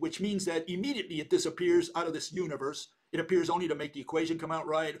 which means that immediately it disappears out of this universe. It appears only to make the equation come out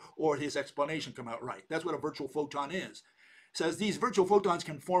right or his explanation come out right. That's what a virtual photon is. It says these virtual photons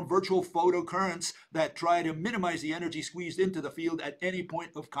can form virtual photocurrents that try to minimize the energy squeezed into the field at any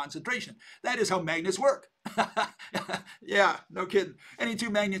point of concentration. That is how magnets work. Yeah, no kidding. Any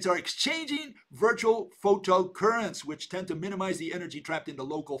two magnets are exchanging virtual photocurrents, which tend to minimize the energy trapped in the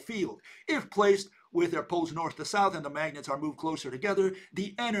local field. If placed with their poles north to south and the magnets are moved closer together,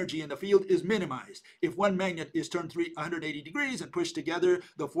 the energy in the field is minimized. If one magnet is turned 180 degrees and pushed together,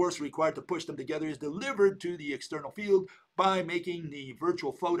 the force required to push them together is delivered to the external field by making the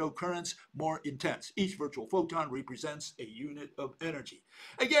virtual photocurrents more intense. Each virtual photon represents a unit of energy.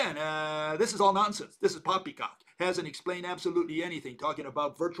 Again, this is all nonsense. This is poppycock. Hasn't explained absolutely anything. Talking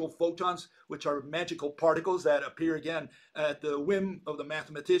about virtual photons, which are magical particles that appear again at the whim of the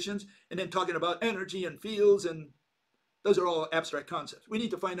mathematicians, and then talking about energy and fields, and those are all abstract concepts. We need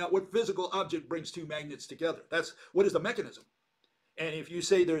to find out what physical object brings two magnets together. That's what is the mechanism. And if you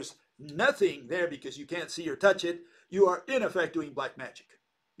say there's nothing there because you can't see or touch it, you are in effect doing black magic.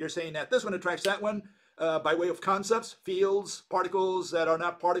 You're saying that this one attracts that one by way of concepts, fields, particles that are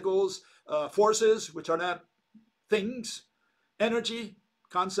not particles, forces which are not things, energy,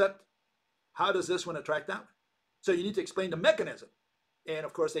 concept. How does this one attract that one? So you need to explain the mechanism. And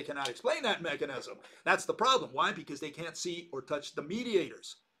of course, they cannot explain that mechanism. That's the problem. Why? Because they can't see or touch the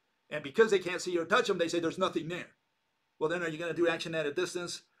mediators. And because they can't see or touch them, they say there's nothing there. Well, then are you going to do action at a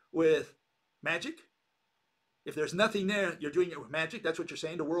distance with magic? If there's nothing there, you're doing it with magic. That's what you're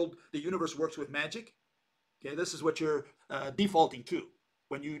saying. The universe works with magic. Okay, this is what you're defaulting to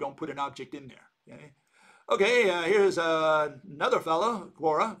when you don't put an object in there. Okay, here's another fellow,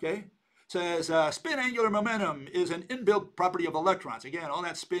 Quora. Okay, says spin angular momentum is an inbuilt property of electrons. Again, all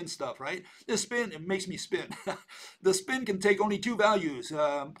that spin stuff, right? This spin, it makes me spin. The spin can take only two values,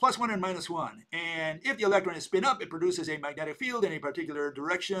 +1 and -1. And if the electron is spin up, it produces a magnetic field in a particular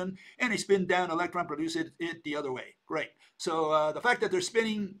direction, and a spin down electron produces it the other way. Great. So the fact that they're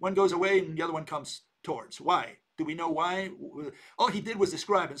spinning, one goes away and the other one comes towards. Why? Do we know why? All he did was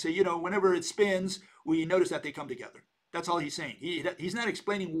describe and say, whenever it spins, we notice that they come together. That's all he's saying. He's not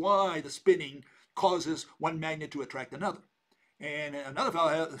explaining why the spinning causes one magnet to attract another. And another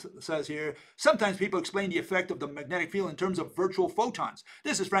fellow says here, sometimes people explain the effect of the magnetic field in terms of virtual photons.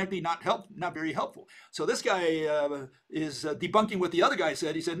 This is frankly not very helpful. So this guy is debunking what the other guy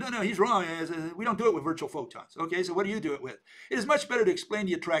said. He said, no, he's wrong. We don't do it with virtual photons. Okay, so what do you do it with? It is much better to explain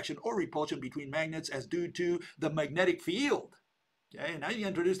the attraction or repulsion between magnets as due to the magnetic field. Okay, now you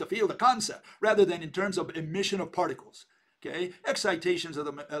introduce the field, the concept, rather than in terms of emission of particles. Okay, excitations of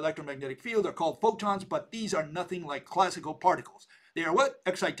the electromagnetic field are called photons, but these are nothing like classical particles. They are what?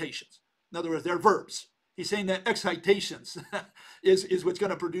 Excitations. In other words, they're verbs. He's saying that excitations is what's going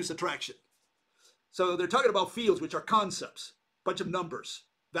to produce attraction. So they're talking about fields, which are concepts, bunch of numbers,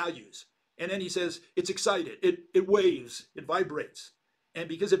 values. And then he says it's excited, it waves, it vibrates. And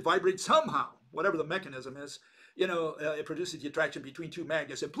because it vibrates somehow, whatever the mechanism is, it produces the attraction between two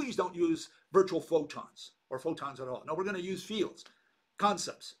magnets. And please don't use virtual photons or photons at all. No, we're going to use fields,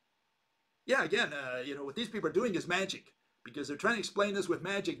 concepts. Yeah, again, what these people are doing is magic, because they're trying to explain this with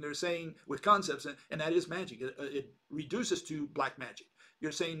magic, and they're saying with concepts, and that is magic. It reduces to black magic.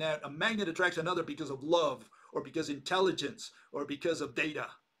 You're saying that a magnet attracts another because of love, or because intelligence, or because of data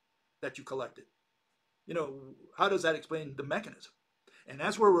that you collected. How does that explain the mechanism? And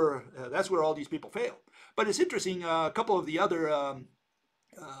that's where all these people fail. But it's interesting, a couple of the other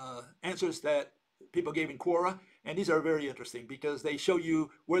answers that people gave in Quora, and these are very interesting because they show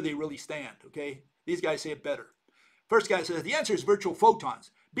you where they really stand, okay? These guys say it better. First guy says, the answer is virtual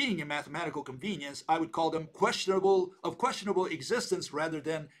photons. Being in mathematical convenience, I would call them of questionable existence rather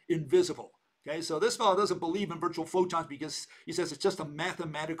than invisible. Okay, so this fellow doesn't believe in virtual photons because he says it's just a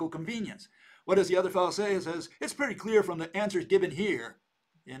mathematical convenience. What does the other fellow say? He says, it's pretty clear from the answers given here,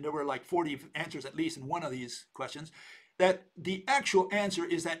 and there were like 40 answers at least in one of these questions, that the actual answer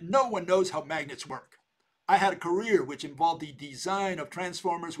is that no one knows how magnets work. I had a career which involved the design of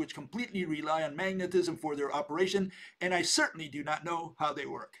transformers which completely rely on magnetism for their operation, and I certainly do not know how they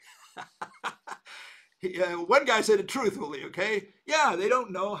work. One guy said it truthfully, okay? Yeah, they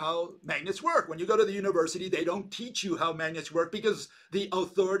don't know how magnets work. When you go to the university, they don't teach you how magnets work because the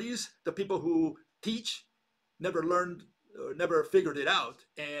authorities, the people who teach, never learned or never figured it out.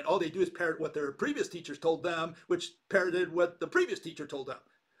 And all they do is parrot what their previous teachers told them, which parroted what the previous teacher told them.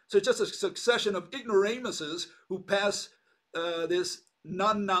 So it's just a succession of ignoramuses who pass this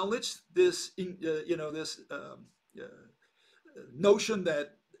non-knowledge, this notion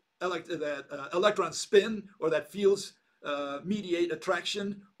that electrons spin, or that fields mediate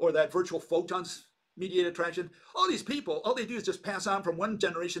attraction, or that virtual photons mediate attraction. All these people, all they do is just pass on from one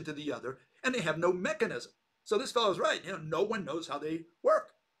generation to the other, and they have no mechanism. So this fellow's right. No one knows how they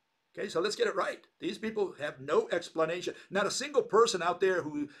work. Okay, so let's get it right. These people have no explanation. Not a single person out there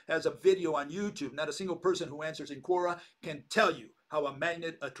who has a video on YouTube, not a single person who answers in Quora can tell you how a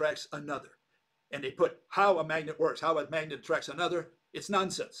magnet attracts another. And they put how a magnet works, how a magnet attracts another. It's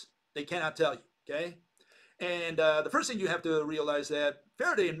nonsense. They cannot tell you, okay? And the first thing you have to realize that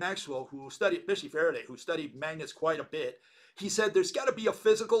Faraday and Maxwell, especially Faraday, who studied magnets quite a bit, he said there's got to be a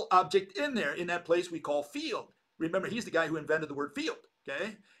physical object in there, in that place we call field. Remember, he's the guy who invented the word field,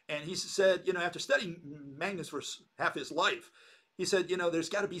 okay? And he said, after studying magnets for half his life, he said, there's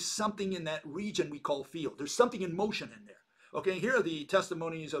got to be something in that region we call field. There's something in motion in there. Okay, here are the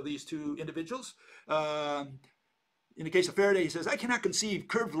testimonies of these two individuals. In the case of Faraday, he says, I cannot conceive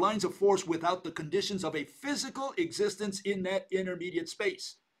curved lines of force without the conditions of a physical existence in that intermediate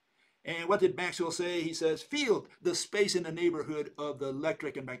space. And what did Maxwell say? He says, field, the space in the neighborhood of the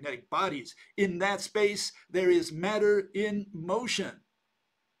electric and magnetic bodies. In that space, there is matter in motion.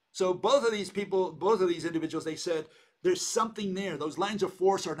 So both of these people, both of these individuals, they said, there's something there. Those lines of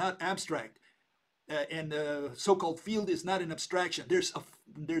force are not abstract. And the so-called field is not an abstraction.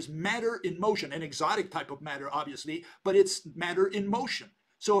 There's matter in motion, an exotic type of matter, obviously, but it's matter in motion.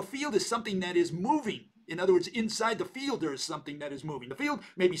 So a field is something that is moving. In other words, inside the field, there is something that is moving. The field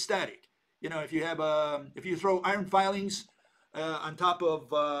may be static. If you have if you throw iron filings on top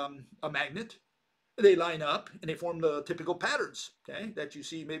of a magnet, they line up and they form the typical patterns, okay, that you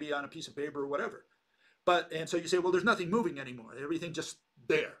see maybe on a piece of paper or whatever. And so you say, well, there's nothing moving anymore. Everything just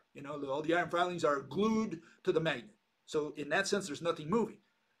there. You know, all the iron filings are glued to the magnet. So in that sense, there's nothing moving.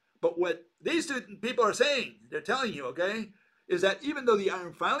 But what these two people are saying, they're telling you, okay, is that even though the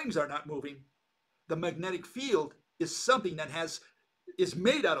iron filings are not moving, the magnetic field is something that is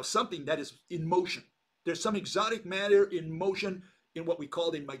made out of something that is in motion. There's some exotic matter in motion in what we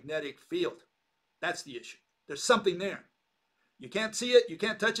call the magnetic field. That's the issue. There's something there. You can't see it, you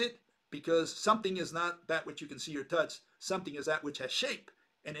can't touch it, because something is not that which you can see or touch. Something is that which has shape.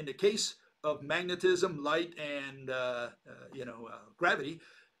 And in the case of magnetism, light, and gravity,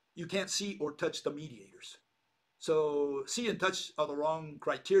 you can't see or touch the mediators. So see and touch are the wrong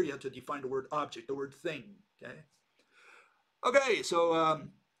criteria to define the word object, the word thing. Okay, so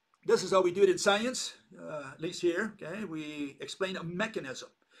this is how we do it in science, at least here. Okay, we explain a mechanism.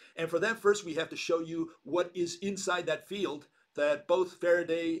 And for that, first we have to show you what is inside that field that both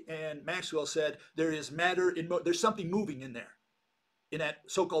Faraday and Maxwell said there is matter, there's something moving in there. In that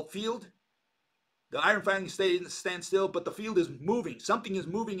so-called field, the iron filings stand still, but the field is moving. Something is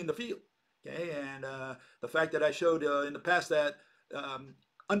moving in the field. Okay, and the fact that I showed in the past that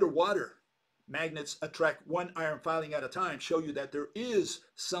underwater magnets attract one iron filing at a time show you that there is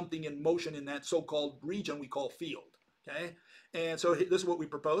something in motion in that so-called region we call field. Okay, and so this is what we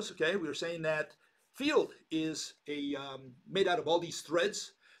propose. Okay, we were saying that field is made out of all these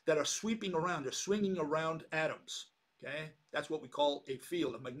threads that are sweeping around. They're swinging around atoms. Okay, that's what we call a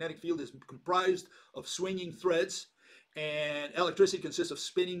field. A magnetic field is comprised of swinging threads, and electricity consists of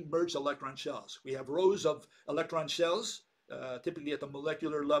spinning merged electron shells. We have rows of electron shells, typically at the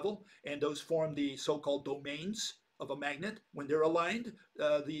molecular level, and those form the so-called domains of a magnet. When they're aligned,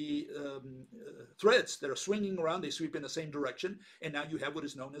 the threads that are swinging around, they sweep in the same direction, and now you have what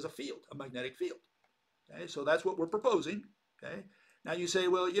is known as a field, a magnetic field. Okay, so that's what we're proposing. Okay. Now you say,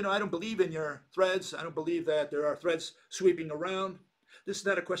 well, you know, I don't believe in your threads. I don't believe that there are threads sweeping around. This is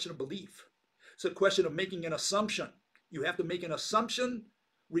not a question of belief. It's a question of making an assumption. You have to make an assumption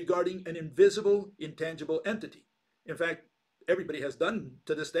regarding an invisible, intangible entity. In fact, everybody has done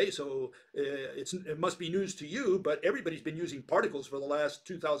to this day, so it must be news to you, but everybody's been using particles for the last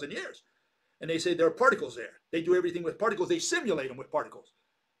 2,000 years. And they say there are particles there. They do everything with particles. They simulate them with particles.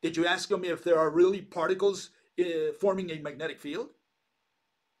 Did you ask them if there are really particles forming a magnetic field?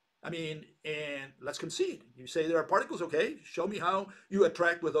 I mean, and let's concede. You say there are particles, okay, show me how you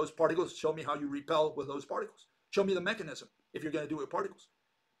attract with those particles. Show me how you repel with those particles. Show me the mechanism if you're going to do it with particles.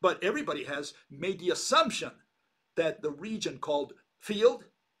 But everybody has made the assumption that the region called field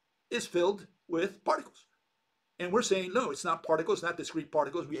is filled with particles. And we're saying, no, it's not particles, not discrete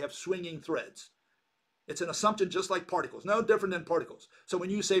particles. We have swinging threads. It's an assumption just like particles, no different than particles. So when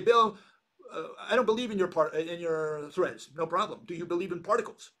you say, Bill, I don't believe in your threads, no problem. Do you believe in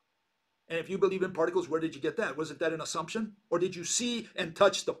particles? And if you believe in particles, where did you get that? Wasn't that an assumption? Or did you see and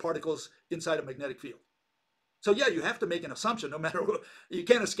touch the particles inside a magnetic field? So yeah, you have to make an assumption no matter what. You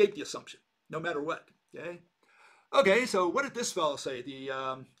can't escape the assumption, no matter what. Okay, so what did this fellow say?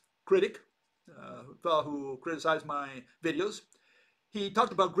 The critic, fellow who criticized my videos, he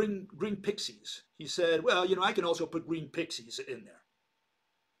talked about green pixies. He said, well, you know, I can also put green pixies in there.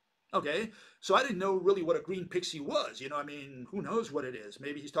 Okay, so I didn't know really what a green pixie was. You know, I mean, who knows what it is?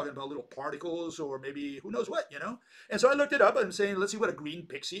 Maybe he's talking about little particles, or maybe who knows what, you know? And so I looked it up and I'm saying, let's see what a green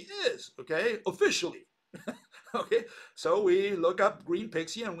pixie is, okay, officially. Okay, so we look up green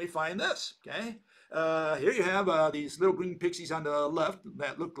pixie and we find this, okay? Here you have these little green pixies on the left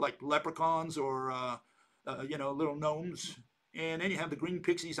that look like leprechauns or, you know, little gnomes. And then you have the green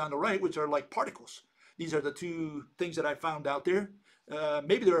pixies on the right, which are like particles. These are the two things that I found out there.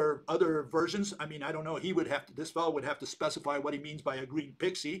 Maybe there are other versions. I mean, I don't know. This fellow would have to specify what he means by a green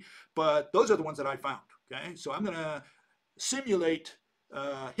pixie, but those are the ones that I found. Okay, so I'm going to simulate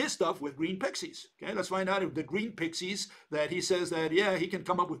his stuff with green pixies. Okay, let's find out if the green pixies that he says that, yeah, he can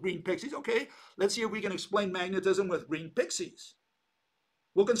come up with green pixies. Okay, let's see if we can explain magnetism with green pixies.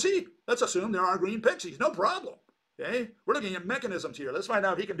 We'll concede. Let's assume there are green pixies. No problem. Okay, we're looking at mechanisms here. Let's find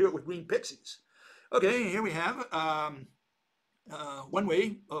out if he can do it with green pixies. Okay, here we have one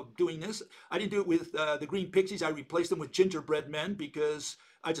way of doing this. I didn't do it with the green pixies. I replaced them with gingerbread men because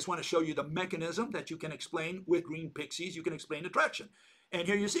I just want to show you the mechanism that you can explain with green pixies. You can explain attraction. And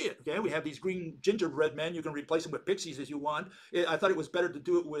here you see it. Okay, we have these green gingerbread men. You can replace them with pixies as you want. I thought it was better to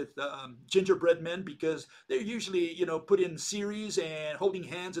do it with gingerbread men because they're usually, you know, put in series and holding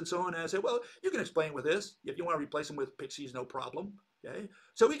hands and so on. And I said, well, you can explain with this. If you want to replace them with pixies, no problem. Okay,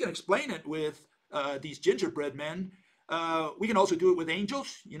 so we can explain it with these gingerbread men. We can also do it with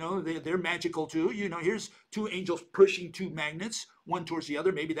angels. You know, they're magical too. You know, here's two angels pushing two magnets, one towards the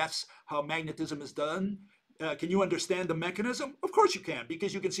other. Maybe that's how magnetism is done. Can you understand the mechanism? Of course you can,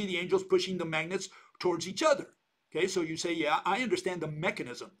 because you can see the angels pushing the magnets towards each other. Okay, so you say, yeah, I understand the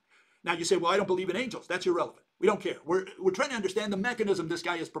mechanism. Now you say, well, I don't believe in angels. That's irrelevant. We don't care. We're trying to understand the mechanism this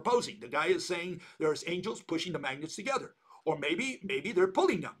guy is proposing. The guy is saying there's angels pushing the magnets together. Or maybe they're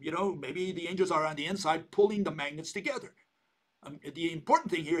pulling them. You know, maybe the angels are on the inside pulling the magnets together. The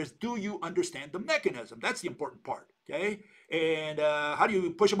important thing here is, do you understand the mechanism? That's the important part. Okay, and how do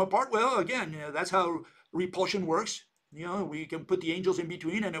you push them apart? Well, again, you know, that's how repulsion works. You know, we can put the angels in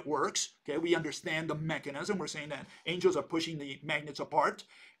between and it works. Okay, we understand the mechanism. We're saying that angels are pushing the magnets apart,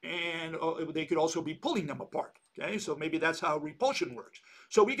 and they could also be pulling them apart. Okay, so maybe that's how repulsion works.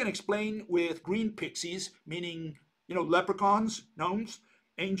 So we can explain with green pixies, meaning, you know, leprechauns, gnomes,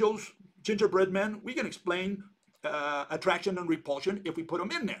 angels, gingerbread men. We can explain attraction and repulsion if we put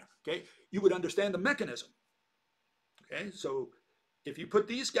them in there. Okay, you would understand the mechanism. Okay, so if you put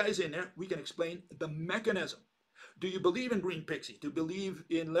these guys in there, we can explain the mechanism. Do you believe in green pixies? Do you believe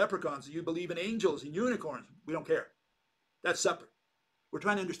in leprechauns? Do you believe in angels and unicorns? We don't care. That's separate. We're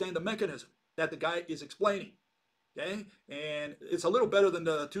trying to understand the mechanism that the guy is explaining. Okay, and it's a little better than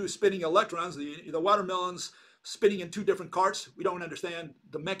the two spinning electrons, the watermelons spinning in two different carts. We don't understand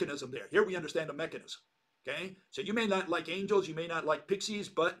the mechanism there. Here we understand the mechanism. Okay, so you may not like angels, you may not like pixies,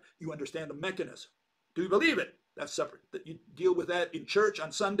 but you understand the mechanism. Do you believe it? That's separate. You deal with that in church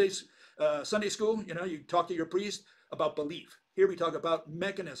on Sundays, Sunday school. You know, you talk to your priest about belief. Here we talk about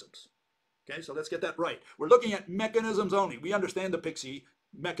mechanisms. Okay, so let's get that right. We're looking at mechanisms only. We understand the pixie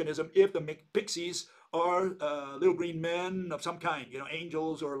mechanism if the pixies are little green men of some kind, you know,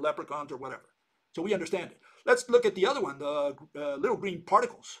 angels or leprechauns or whatever. So we understand it. Let's look at the other one, the little green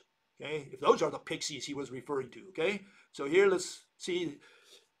particles. Okay, if those are the pixies he was referring to. Okay, so here let's see.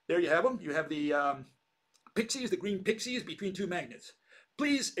 There you have them. You have the pixies, the green pixies between two magnets.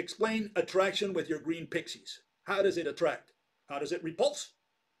 Please explain attraction with your green pixies. How does it attract? How does it repulse?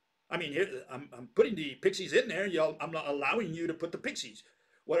 I mean, here I'm putting the pixies in there. I'm not allowing you to put the pixies.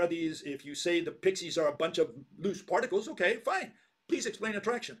 What are these? If you say the pixies are a bunch of loose particles, okay, fine. Please explain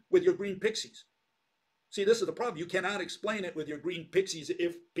attraction with your green pixies. See, this is the problem. You cannot explain it with your green pixies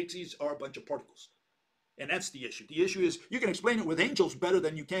if pixies are a bunch of particles. And that's the issue. The issue is you can explain it with angels better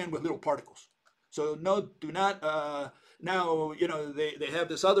than you can with little particles. So no, do not, now, you know, they have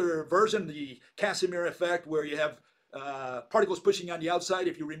this other version, the Casimir effect, where you have particles pushing on the outside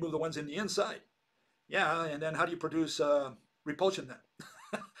if you remove the ones in the inside. Yeah, and then how do you produce repulsion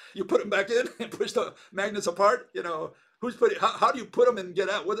then? You put them back in and push the magnets apart, you know. How do you put them and get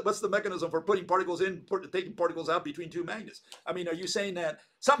out? What's the mechanism for putting particles in, taking particles out between two magnets? I mean, are you saying that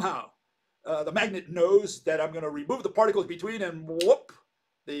somehow the magnet knows that I'm going to remove the particles between and whoop,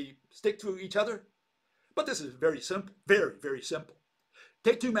 they stick to each other? But this is very simple, very, very simple.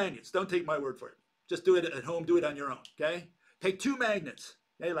 Take two magnets. Don't take my word for it. Just do it at home. Do it on your own, okay? Take two magnets,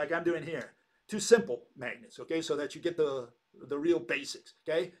 okay, like I'm doing here. Two simple magnets, okay, so that you get the real basics,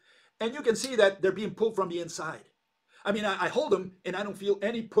 okay? And you can see that they're being pulled from the inside. I mean, I hold them and I don't feel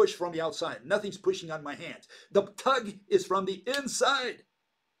any push from the outside. Nothing's pushing on my hands. The tug is from the inside.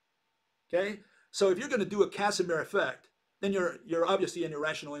 Okay? So if you're going to do a Casimir effect, then you're obviously an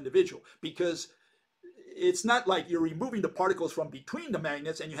irrational individual, because it's not like you're removing the particles from between the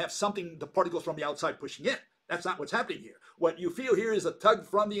magnets and you have the particles from the outside pushing in. That's not what's happening here. What you feel here is a tug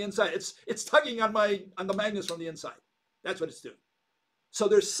from the inside. It's tugging on the magnets from the inside. That's what it's doing. So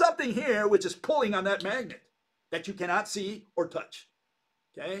there's something here which is pulling on that magnet that you cannot see or touch,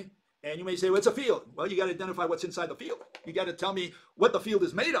 okay? And you may say, well, it's a field. Well, you got to identify what's inside the field. You got to tell me what the field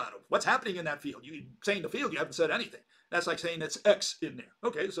is made out of. What's happening in that field? You're saying the field, you haven't said anything. That's like saying it's X in there.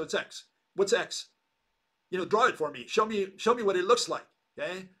 Okay, so it's X. What's X? You know, draw it for me. Show me what it looks like,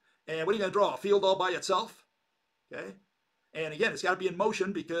 okay? And what are you going to draw? A field all by itself, okay? And again, it's got to be in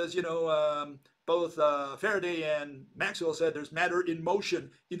motion because, you know, both Faraday and Maxwell said there's matter in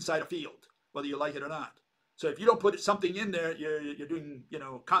motion inside a field, whether you like it or not. So if you don't put something in there, you're doing, you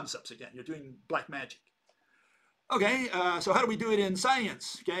know, concepts again. You're doing black magic. Okay, so how do we do it in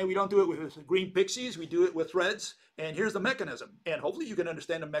science? Okay, we don't do it with green pixies. We do it with threads. And here's the mechanism. And hopefully you can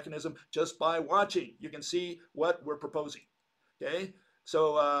understand the mechanism just by watching. You can see what we're proposing. Okay,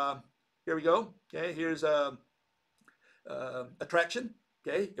 so here we go. Okay, here's attraction.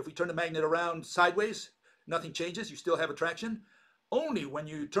 Okay, if we turn the magnet around sideways, nothing changes. You still have attraction. Only when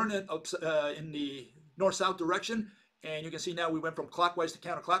you turn it in the north-south direction, and you can see now we went from clockwise to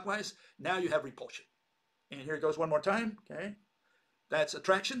counterclockwise. Now you have repulsion. And here it goes one more time, okay? That's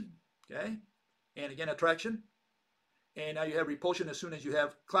attraction, okay? And again, attraction. And now you have repulsion as soon as you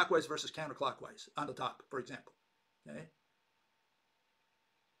have clockwise versus counterclockwise on the top, for example. Okay?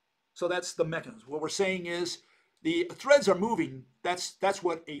 So that's the mechanism. What we're saying is the threads are moving. That's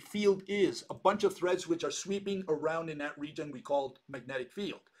what a field is. A bunch of threads which are sweeping around in that region we call magnetic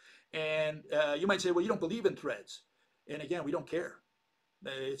field. And you might say, well, you don't believe in threads. And again, we don't care.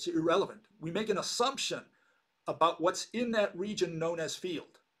 It's irrelevant. We make an assumption about what's in that region known as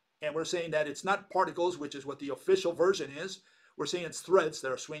field. And we're saying that it's not particles, which is what the official version is. We're saying it's threads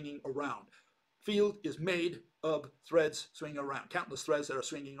that are swinging around. Field is made of threads swinging around, countless threads that are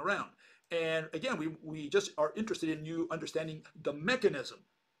swinging around. And again, we just are interested in you understanding the mechanism.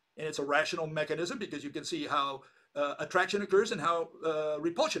 And it's a rational mechanism because you can see how attraction occurs and how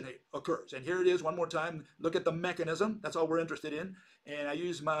repulsion occurs. And here it is one more time. Look at the mechanism. That's all we're interested in. And I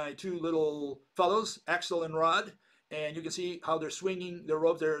use my two little fellows, Axel and Rod. And you can see how they're swinging their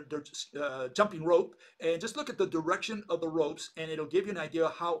rope, they're jumping rope. And just look at the direction of the ropes, and it'll give you an idea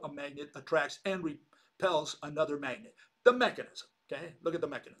how a magnet attracts and repels another magnet. The mechanism, okay? Look at the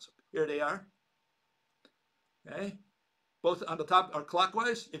mechanism. Here they are, okay? Both on the top are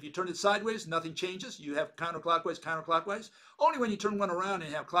clockwise. If you turn it sideways, nothing changes. You have counterclockwise, counterclockwise. Only when you turn one around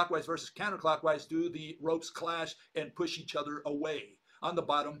and have clockwise versus counterclockwise do the ropes clash and push each other away on the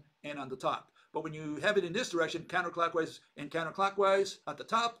bottom and on the top. But when you have it in this direction, counterclockwise and counterclockwise at the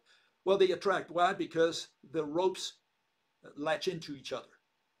top, well, they attract. Why? Because the ropes latch into each other.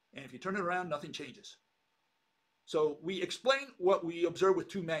 And if you turn it around, nothing changes. So we explain what we observe with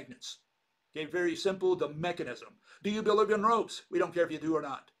two magnets. Okay, very simple, the mechanism. Do you believe in ropes? We don't care if you do or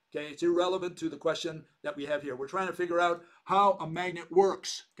not. Okay, it's irrelevant to the question that we have here. We're trying to figure out how a magnet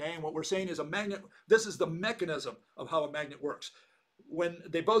works. Okay, and what we're saying is a magnet, this is the mechanism of how a magnet works. When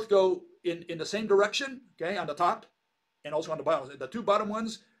they both go in the same direction, okay, on the top and also on the bottom. The two bottom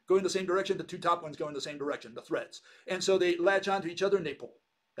ones go in the same direction, the two top ones go in the same direction, the threads. And so they latch onto each other and they pull.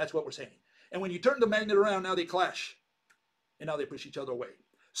 That's what we're saying. And when you turn the magnet around, now they clash. And now they push each other away.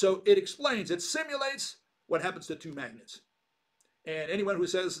 So it explains, it simulates what happens to two magnets. And anyone who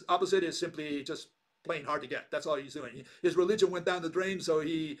says opposite is simply just plain hard to get. That's all he's doing. His religion went down the drain, so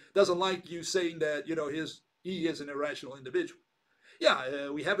he doesn't like you saying that, you know, he is an irrational individual. Yeah,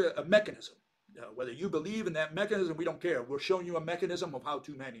 we have a mechanism. Whether you believe in that mechanism, we don't care. We're showing you a mechanism of how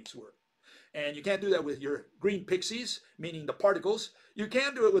two magnets work. And you can't do that with your green pixies, meaning the particles. You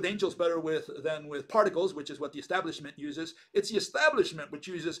can do it with angels better than with particles, which is what the establishment uses. It's the establishment which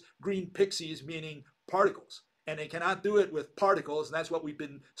uses green pixies, meaning particles. And they cannot do it with particles, and that's what we've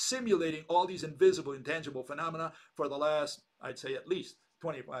been simulating all these invisible, intangible phenomena for the last, I'd say, at least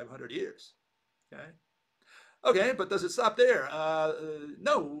 2,500 years. Okay? Okay, but does it stop there?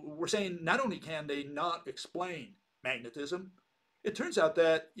 No, we're saying not only can they not explain magnetism, it turns out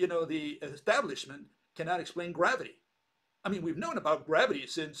that, you know, the establishment cannot explain gravity. I mean, we've known about gravity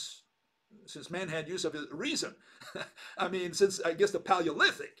since man had use of reason. I mean, since, I guess, the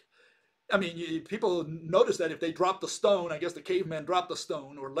Paleolithic. I mean, people notice that if they dropped a stone, I guess the caveman dropped a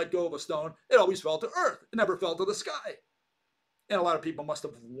stone or let go of a stone, it always fell to earth. It never fell to the sky. And a lot of people must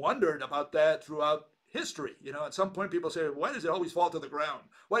have wondered about that throughout history. You know, at some point people say, why does it always fall to the ground?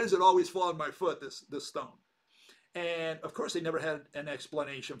 Why does it always fall on my foot, this stone? And of course, they never had an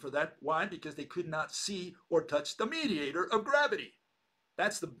explanation for that. Why? Because they could not see or touch the mediator of gravity.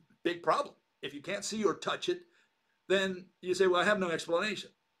 That's the big problem. If you can't see or touch it, then you say, well, I have no explanation.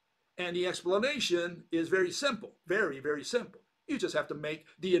 And the explanation is very simple, very, very simple. You just have to make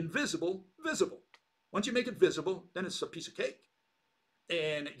the invisible visible. Once you make it visible, then it's a piece of cake.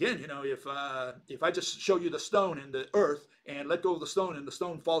 And again, you know, if I just show you the stone in the earth and let go of the stone and the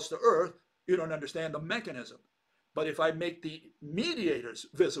stone falls to earth, you don't understand the mechanism. But if I make the mediators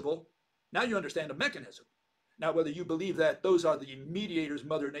visible, now you understand the mechanism. Now, whether you believe that those are the mediators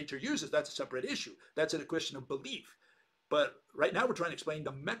Mother Nature uses, that's a separate issue. That's a question of belief. But right now we're trying to explain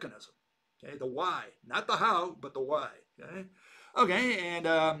the mechanism, okay, the why, not the how, but the why. Okay, okay,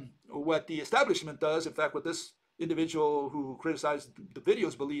 and what the establishment does, in fact, what this individual who criticized the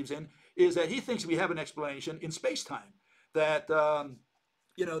videos believes in, is that he thinks we have an explanation in space-time. That,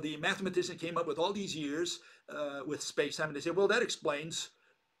 you know, the mathematician came up with all these years with space-time, and they say, well, that explains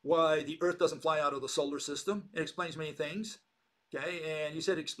why the Earth doesn't fly out of the solar system. It explains many things, okay? And he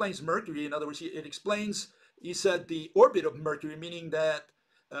said it explains Mercury. In other words, it explains, he said, the orbit of Mercury, meaning that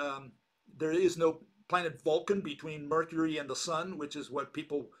there is no planet Vulcan between Mercury and the sun, which is what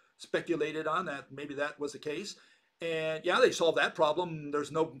people speculated on, that maybe that was the case. And yeah, they solved that problem.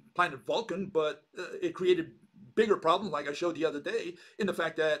 There's no planet Vulcan, but it created bigger problems, like I showed the other day, in the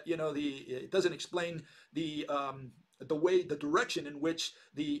fact that, you know, it doesn't explain the way, the direction in which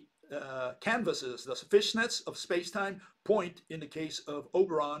the canvases, the fishnets of space-time, point in the case of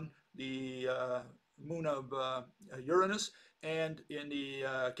Oberon, the moon of Uranus, and in the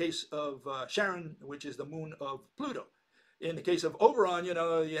case of Charon, which is the moon of Pluto. In the case of Oberon, you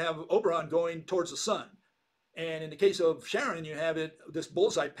know, you have Oberon going towards the sun. And in the case of Charon, you have this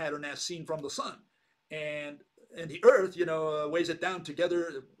bullseye pattern as seen from the sun. And the Earth, you know, weighs it down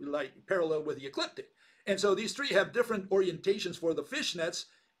together like parallel with the ecliptic. And so these three have different orientations for the fishnets.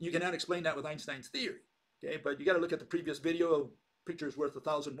 You cannot explain that with Einstein's theory. Okay, but you got to look at the previous video. Pictures worth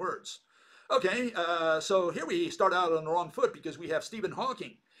 1,000 words. Okay, so here we start out on the wrong foot because we have Stephen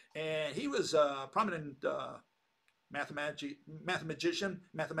Hawking, and he was a prominent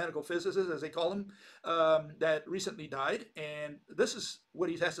mathematical physicist, as they call him, that recently died. And this is what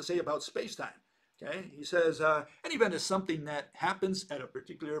he has to say about space-time. Okay, he says, an event is something that happens at a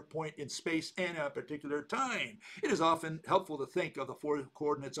particular point in space and at a particular time. It is often helpful to think of the four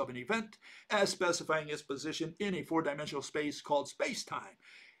coordinates of an event as specifying its position in a four-dimensional space called space-time.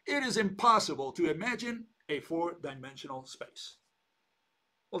 It is impossible to imagine a four-dimensional space.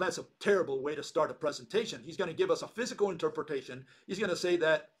 Well, that's a terrible way to start a presentation. He's going to give us a physical interpretation. He's going to say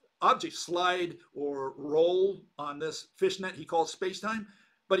that objects slide or roll on this fishnet he calls space-time.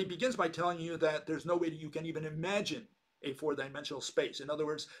 But he begins by telling you that there's no way that you can even imagine a four-dimensional space. In other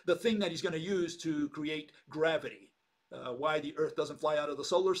words, the thing that he's going to use to create gravity, why the Earth doesn't fly out of the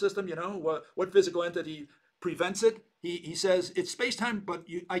solar system, you know, what physical entity prevents it. He says it's space-time, but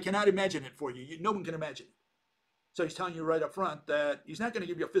I cannot imagine it for you. No one can imagine it. So he's telling you right up front that he's not going to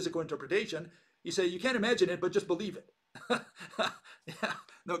give you a physical interpretation. He says you can't imagine it, but just believe it. Yeah,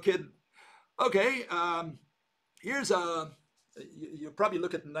 no kidding. Okay, here's a... You'll probably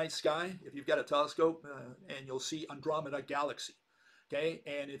look at the night sky if you've got a telescope, and you'll see Andromeda Galaxy. Okay,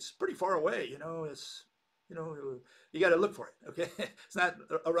 and it's pretty far away. You know, you got to look for it. Okay, it's not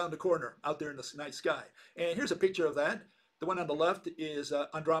around the corner out there in the night sky. And here's a picture of that. The one on the left is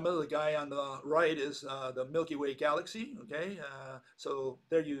Andromeda. The guy on the right is the Milky Way galaxy. Okay, so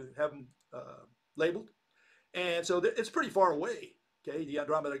there you have them labeled, and so it's pretty far away. Okay, the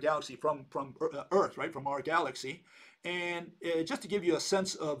Andromeda Galaxy from Earth, right, from our galaxy. And just to give you a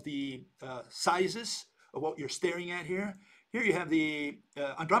sense of the sizes of what you're staring at here, here you have the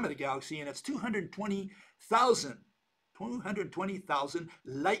Andromeda Galaxy, and it's 220,000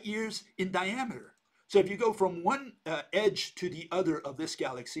 light years in diameter. So if you go from one edge to the other of this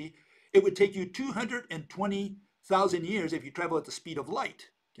galaxy, it would take you 220,000 years if you travel at the speed of light.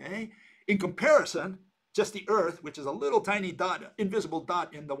 Okay, in comparison, just the Earth, which is a little tiny dot, invisible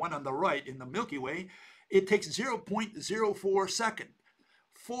dot in the one on the right in the Milky Way, it takes 0.04 second,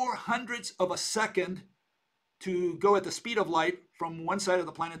 400ths of a second to go at the speed of light from one side of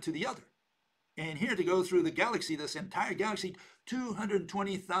the planet to the other. And here to go through the galaxy, this entire galaxy,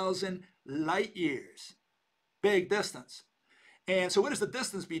 220,000 light years. Big distance. And so what is the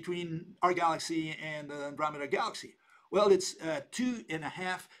distance between our galaxy and the Andromeda Galaxy? Well, it's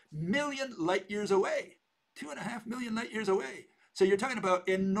 2.5 million light years away. 2.5 million light years away. So you're talking about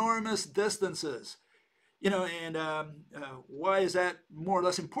enormous distances. You know, and why is that more or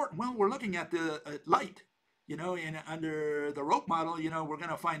less important? Well, we're looking at the light, you know, and under the rope model, you know, we're going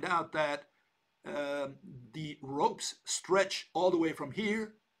to find out that the ropes stretch all the way from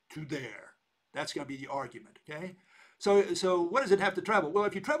here to there. That's going to be the argument, okay? So what does it have to travel? Well,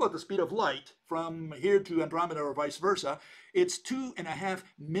 if you travel at the speed of light from here to Andromeda or vice versa, it's 2.5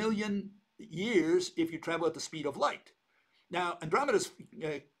 million years if you travel at the speed of light. Now, Andromeda's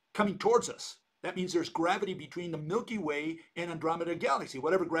coming towards us. That means there's gravity between the Milky Way and Andromeda Galaxy.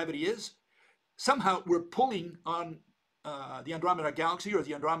 Whatever gravity is, somehow we're pulling on the Andromeda Galaxy, or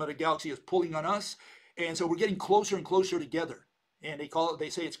the Andromeda Galaxy is pulling on us, and so we're getting closer and closer together. And they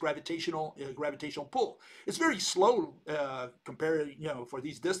say it's gravitational pull. It's very slow compared, you know, for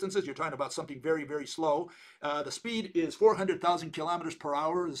these distances. You're talking about something very, very slow. The speed is 400,000 kilometers per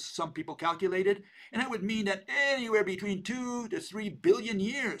hour, as some people calculated. And that would mean that anywhere between 2 to 3 billion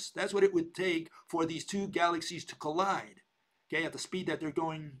years, that's what it would take for these two galaxies to collide, okay, at the speed that they're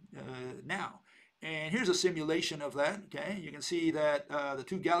going now. And here's a simulation of that, okay? You can see that the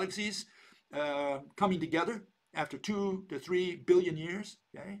two galaxies coming together after 2 to 3 billion years,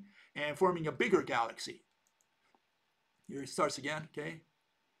 okay, and forming a bigger galaxy. Here it starts again, okay.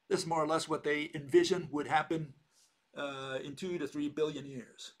 This is more or less what they envision would happen in 2 to 3 billion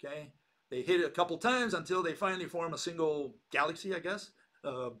years, okay. They hit it a couple times until they finally form a single galaxy, I guess,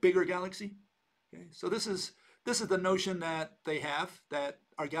 a bigger galaxy. Okay, so this is the notion that they have, that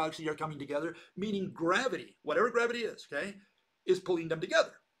our galaxies are coming together, meaning gravity, whatever gravity is, okay, is pulling them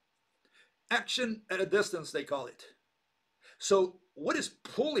together. Action at a distance, they call it. So what is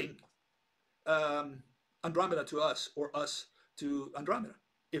pulling Andromeda to us, or us to Andromeda?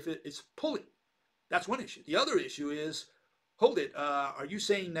 If it's pulling, that's one issue. The other issue is, hold it, are you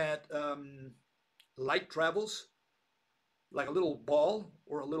saying that light travels like a little ball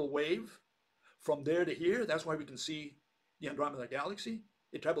or a little wave from there to here? That's why we can see the Andromeda galaxy.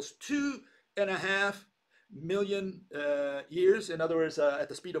 It travels 2.5 million years. In other words, at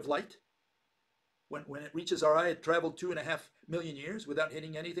the speed of light. When it reaches our eye, it traveled 2.5 million years without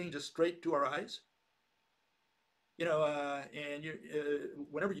hitting anything, just straight to our eyes. You know, and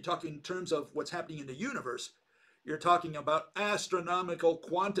whenever you talk in terms of what's happening in the universe, you're talking about astronomical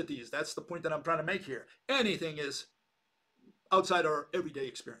quantities. That's the point that I'm trying to make here. Anything is outside our everyday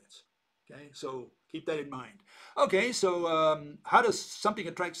experience. Okay, so keep that in mind. Okay, so how does something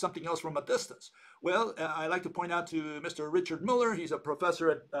attract something else from a distance? Well, I like to point out to Mr. Richard Muller. He's a professor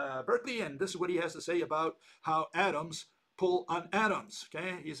at Berkeley, and this is what he has to say about how atoms pull on atoms.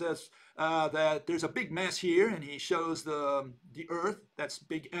 Okay, he says that there's a big mass here, and he shows the Earth. That's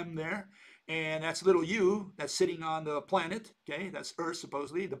big M there, and that's little u that's sitting on the planet. Okay, that's Earth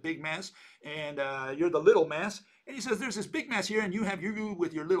supposedly, the big mass, and you're the little mass. And he says there's this big mass here, and you have you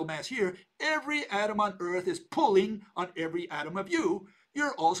with your little mass here. Every atom on Earth is pulling on every atom of you.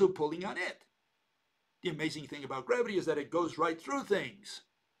 You're also pulling on it. The amazing thing about gravity is that it goes right through things.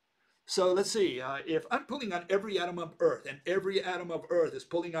 So let's see, if I'm pulling on every atom of Earth, and every atom of Earth is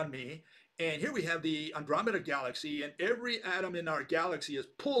pulling on me, and here we have the Andromeda galaxy, and every atom in our galaxy is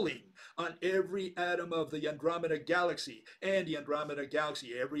pulling on every atom of the Andromeda galaxy, and the Andromeda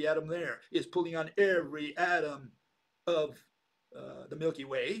galaxy, every atom there is pulling on every atom of the Milky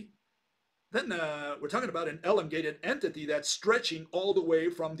Way, then we're talking about an elongated entity that's stretching all the way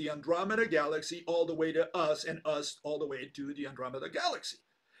from the Andromeda galaxy all the way to us, and us all the way to the Andromeda galaxy.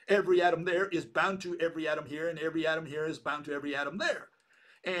 Every atom there is bound to every atom here, and every atom here is bound to every atom there.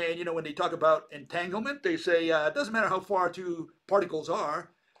 And you know, when they talk about entanglement, they say it doesn't matter how far two particles are,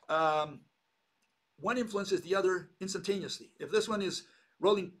 one influences the other instantaneously. If this one is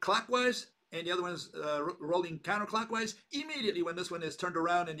rolling clockwise and the other one is rolling counterclockwise, immediately when this one is turned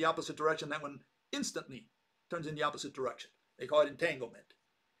around in the opposite direction, that one instantly turns in the opposite direction. They call it entanglement.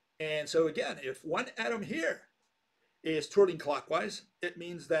 And so again, if one atom here is twirling clockwise, it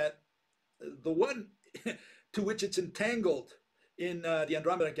means that the one to which it's entangled in the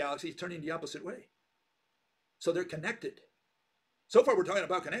Andromeda galaxy is turning the opposite way. So they're connected. So far we're talking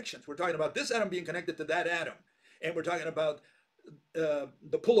about connections. We're talking about this atom being connected to that atom. And we're talking about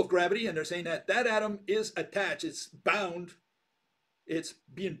the pull of gravity, and they're saying that that atom is attached, it's bound, it's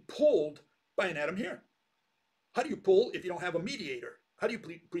being pulled by an atom here. How do you pull if you don't have a mediator? How do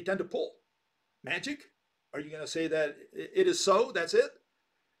you pretend to pull? Magic? Are you going to say that it is so, that's it?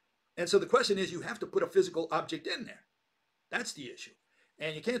 And so the question is, you have to put a physical object in there. That's the issue.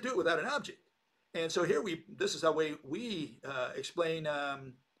 And you can't do it without an object. And so here this is how we explain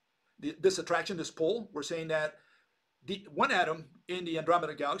this attraction, this pull. We're saying that the one atom in the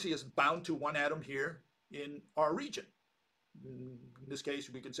Andromeda galaxy is bound to one atom here in our region. In this case,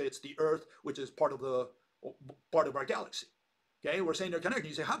 we can say it's the Earth, which is part of our galaxy. Okay, we're saying they're connected.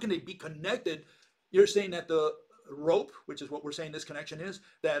 You say, how can they be connected? You're saying that the rope, which is what we're saying this connection is,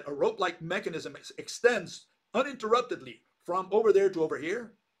 that a rope-like mechanism extends uninterruptedly from over there to over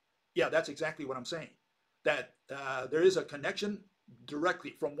here. Yeah, that's exactly what I'm saying. That there is a connection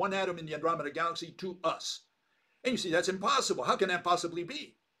directly from one atom in the Andromeda galaxy to us. And you see, that's impossible. How can that possibly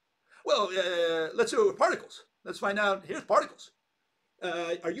be? Well, let's do it with particles. Let's find out. Here's particles.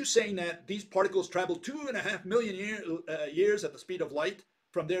 Are you saying that these particles travel 2.5 million years at the speed of light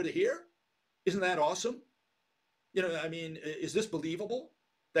from there to here? Isn't that awesome? You know, I mean, is this believable?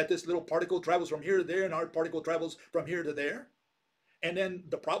 That this little particle travels from here to there and our particle travels from here to there? And then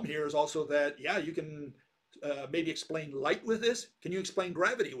the problem here is also that, yeah, you can maybe explain light with this. Can you explain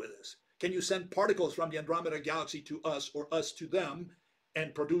gravity with this? Can you send particles from the Andromeda galaxy to us or us to them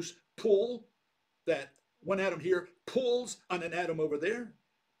and produce pull, that one atom here pulls on an atom over there?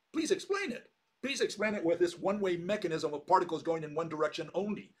 Please explain it. Please explain it with this one-way mechanism of particles going in one direction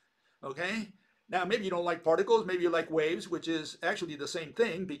only. Okay? Now, maybe you don't like particles, maybe you like waves, which is actually the same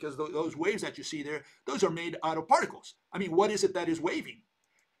thing, because those waves that you see there, those are made out of particles. I mean, what is it that is waving?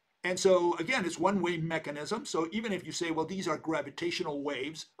 And so, again, it's one-way mechanism. So even if you say, well, these are gravitational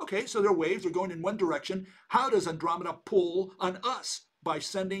waves, okay, so they're waves, they're going in one direction. How does Andromeda pull on us? By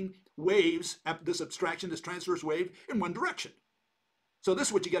sending waves, this abstraction, this transverse wave, in one direction. So this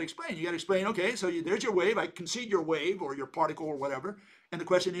is what you got to explain. You got to explain, okay, so there's your wave. I concede your wave or your particle or whatever. And the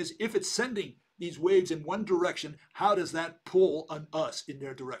question is, if it's sending these waves in one direction, how does that pull on us in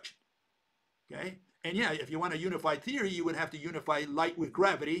their direction? Okay? And yeah, if you want a unified theory, you would have to unify light with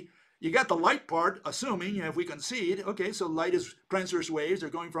gravity. You got the light part, assuming, if we concede, okay, so light is transverse waves, they're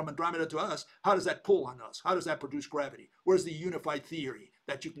going from Andromeda to us. How does that pull on us? How does that produce gravity? Where's the unified theory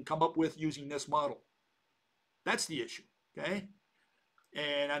that you can come up with using this model? That's the issue, okay?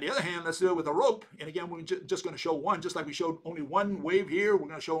 And on the other hand, let's do it with a rope. And again, we're just going to show one, just like we showed only one wave here, we're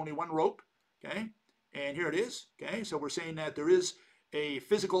going to show only one rope, okay? And here it is, okay? So we're saying that there is a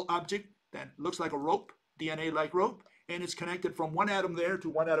physical object that looks like a rope, DNA-like rope, and it's connected from one atom there to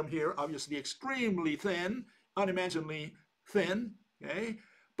one atom here, obviously extremely thin, unimaginably thin, okay?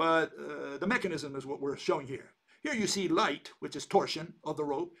 But the mechanism is what we're showing here. Here you see light, which is torsion of the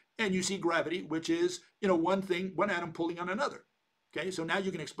rope, and you see gravity, which is, one thing, one atom pulling on another. Okay, so now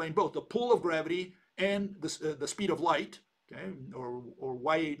you can explain both the pull of gravity and the speed of light, okay, or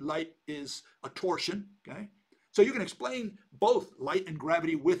why light is a torsion, okay? So you can explain both light and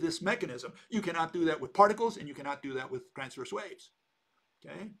gravity with this mechanism. You cannot do that with particles, and you cannot do that with transverse waves,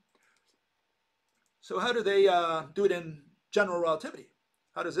 okay? So how do they do it in general relativity?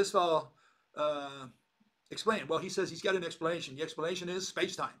 How does this fellow explain? Well, he says he's got an explanation. The explanation is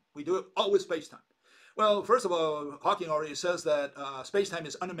space-time. We do it all with space-time. Well, first of all, Hawking already says that space-time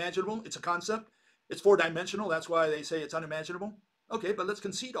is unimaginable. It's a concept. It's four-dimensional. That's why they say it's unimaginable. Okay, but let's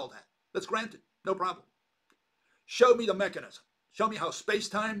concede all that. Let's grant it. No problem. Show me the mechanism. Show me how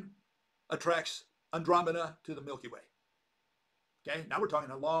space-time attracts Andromeda to the Milky Way. Okay, now we're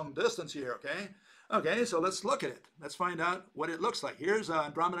talking a long distance here, okay? Okay, so let's look at it. Let's find out what it looks like. Here's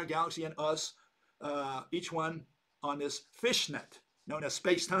Andromeda Galaxy and us, each one on this fishnet known as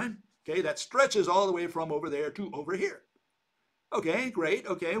space-time. Okay, that stretches all the way from over there to over here. Okay, great.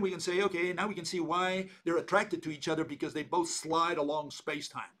 Okay, we can say, okay, now we can see why they're attracted to each other, because they both slide along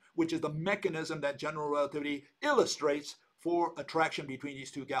space-time, which is the mechanism that general relativity illustrates for attraction between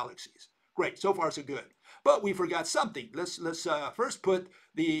these two galaxies. Great, so far so good. But we forgot something. Let's first put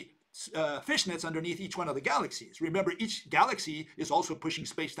the fishnets underneath each one of the galaxies. Remember, each galaxy is also pushing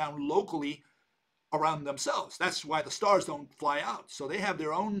space-time locally around themselves. That's why the stars don't fly out. So they have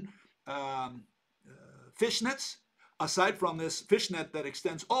their own fishnets, aside from this fishnet that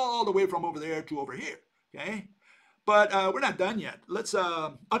extends all the way from over there to over here, okay? But we're not done yet. Let's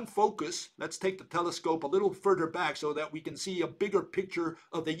unfocus. Let's take the telescope a little further back so that we can see a bigger picture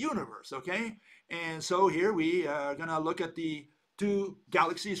of the universe, okay? And so here we are going to look at the two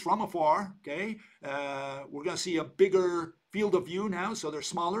galaxies from afar, okay? We're going to see a bigger field of view now, so they're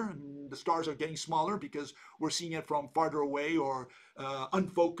smaller, and the stars are getting smaller because we're seeing it from farther away, or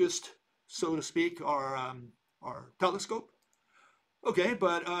unfocused, so to speak, our telescope. Okay,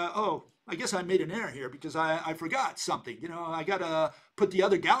 but oh, I guess I made an error here because I forgot something. I got to put the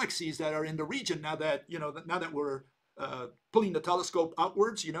other galaxies that are in the region now that, now that we're pulling the telescope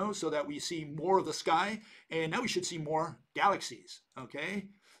outwards, so that we see more of the sky, and now we should see more galaxies, okay?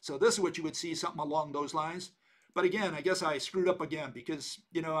 So this is what you would see, something along those lines. But again, I guess I screwed up again because,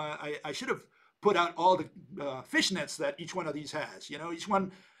 I should have put out all the fishnets that each one of these has. Each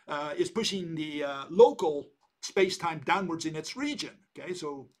one is pushing the local space-time downwards in its region. Okay,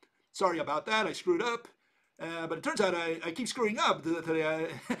 so sorry about that. I screwed up. But it turns out I keep screwing up.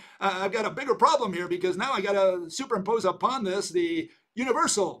 I've got a bigger problem here because now I got to superimpose upon this the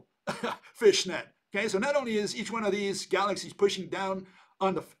universal fishnet. Okay, so not only is each one of these galaxies pushing down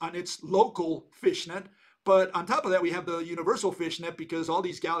on its local fishnet, but on top of that, we have the universal fishnet because all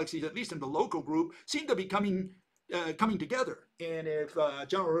these galaxies, at least in the local group, seem to be coming together. And if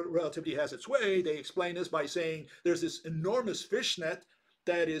general relativity has its way, they explain this by saying there's this enormous fishnet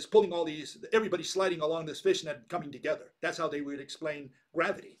that is pulling everybody sliding along this fishnet coming together. That's how they would explain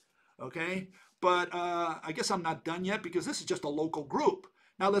gravity, okay? But I guess I'm not done yet because this is just a local group.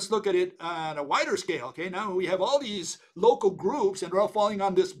 Now let's look at it on a wider scale, okay? Now we have all these local groups and they're all falling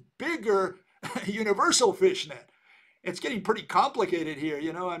on this bigger universal fishnet. It's getting pretty complicated here,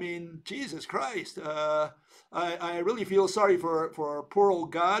 I mean, Jesus Christ. I really feel sorry for poor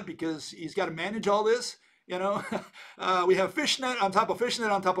old God because he's got to manage all this, we have fishnet on top of fishnet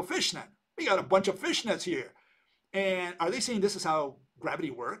on top of fishnet. We got a bunch of fishnets here. And are they saying this is how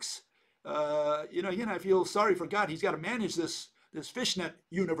gravity works? Again, I feel sorry for God. He's got to manage this fishnet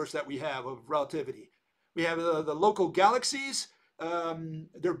universe that we have of relativity. We have the local galaxies.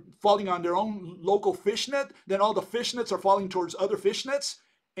 They're falling on their own local fishnet. Then all the fishnets are falling towards other fishnets.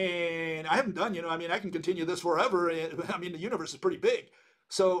 And I haven't done, I can continue this forever. I mean, the universe is pretty big.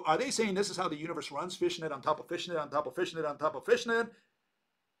 So are they saying this is how the universe runs? Fishnet on top of fishnet on top of fishnet on top of fishnet?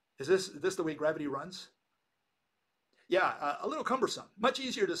 Is this the way gravity runs? Yeah, a little cumbersome. Much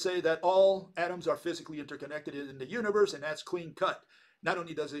easier to say that all atoms are physically interconnected in the universe, and that's clean cut. Not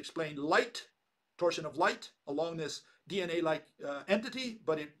only does it explain light, torsion of light along this DNA-like entity,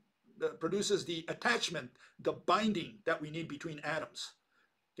 but it produces the attachment, the binding that we need between atoms.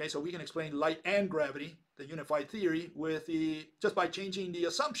 Okay, so we can explain light and gravity, the unified theory, with just by changing the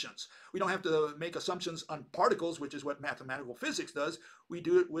assumptions. We don't have to make assumptions on particles, which is what mathematical physics does. We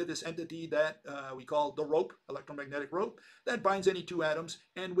do it with this entity that we call the rope, electromagnetic rope, that binds any two atoms,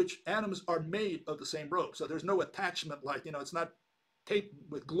 and which atoms are made of the same rope. So there's no attachment like, it's not taped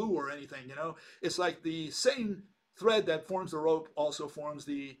with glue or anything, It's like the same thread that forms the rope also forms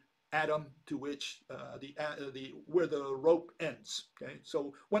the atom to which where the rope ends. Okay,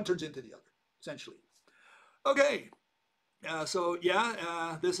 so one turns into the other, essentially. Okay,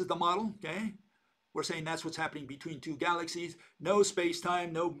 this is the model. Okay, we're saying that's what's happening between two galaxies. No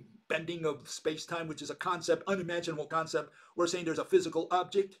space-time, no bending of space-time, which is a concept, unimaginable concept. We're saying there's a physical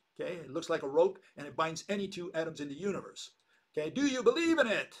object. Okay, it looks like a rope, and it binds any two atoms in the universe. Okay, do you believe in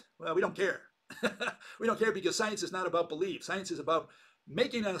it? Well, we don't care. We don't care because science is not about belief. Science is about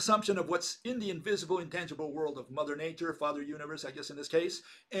making an assumption of what's in the invisible, intangible world of Mother Nature, Father Universe, I guess in this case,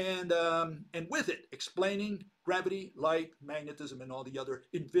 and with it, explaining gravity, light, magnetism, and all the other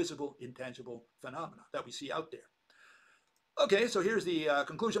invisible, intangible phenomena that we see out there. Okay, so here's the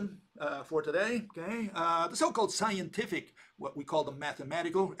conclusion for today. Okay, the so-called scientific, what we call the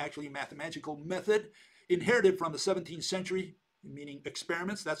mathematical method, inherited from the 17th century, meaning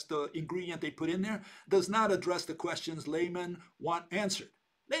experiments, that's the ingredient they put in there, does not address the questions laymen want answered.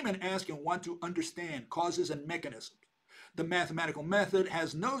 Laymen ask and want to understand causes and mechanisms. The mathematical method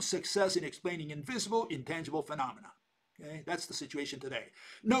has no success in explaining invisible, intangible phenomena. Okay, that's the situation today.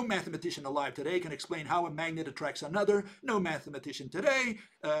 No mathematician alive today can explain how a magnet attracts another. No mathematician today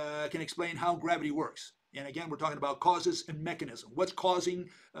can explain how gravity works. And again, we're talking about causes and mechanism. What's causing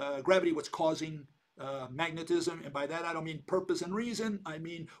gravity? What's causing magnetism? And by that I don't mean purpose and reason. I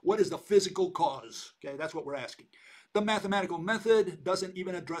mean, what is the physical cause? Okay, that's what we're asking. The mathematical method doesn't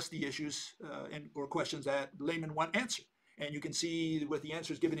even address the issues or questions that laymen want answered. And you can see with the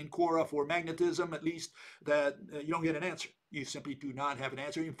answers given in Quora for magnetism, at least, that you don't get an answer. You simply do not have an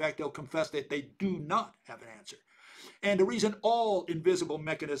answer. In fact, they'll confess that they do not have an answer. And the reason all invisible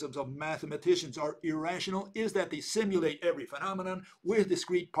mechanisms of mathematicians are irrational is that they simulate every phenomenon with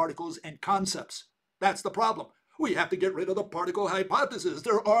discrete particles and concepts. That's the problem. We have to get rid of the particle hypothesis.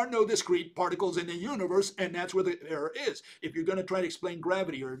 There are no discrete particles in the universe, and that's where the error is. If you're going to try to explain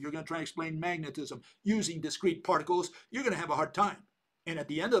gravity or if you're going to try to explain magnetism using discrete particles, you're going to have a hard time. And at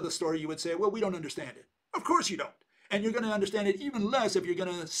the end of the story, you would say, well, we don't understand it. Of course you don't. And you're going to understand it even less if you're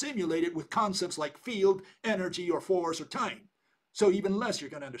going to simulate it with concepts like field, energy, or force, or time. So even less you're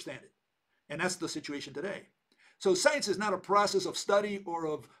going to understand it. And that's the situation today. So science is not a process of study or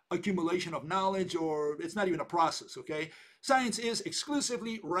of accumulation of knowledge, or it's not even a process, okay? Science is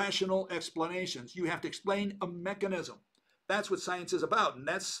exclusively rational explanations. You have to explain a mechanism. That's what science is about, and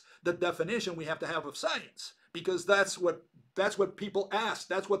that's the definition we have to have of science, because that's what people ask.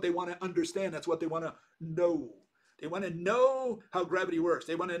 That's what they want to understand. That's what they want to know. They want to know how gravity works.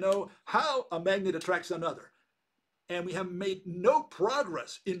 They want to know how a magnet attracts another. And we have made no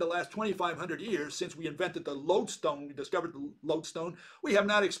progress in the last 2,500 years since we invented the lodestone. We discovered the lodestone. We have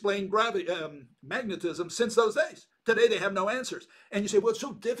not explained gravity, magnetism since those days. Today they have no answers. And you say, well, it's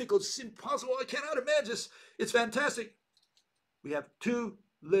so difficult, it's impossible, I cannot imagine. It's fantastic. We have two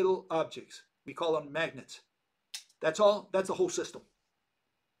little objects. We call them magnets. That's all. That's the whole system.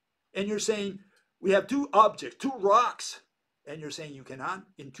 And you're saying we have two objects, two rocks. And you're saying you cannot,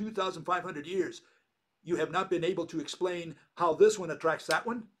 in 2,500 years, you have not been able to explain how this one attracts that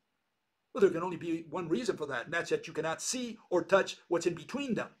one? Well, there can only be one reason for that, and that's that you cannot see or touch what's in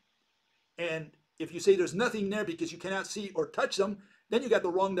between them. And if you say there's nothing there because you cannot see or touch them, then you got the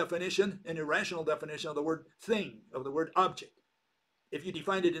wrong definition, an irrational definition of the word thing, of the word object. If you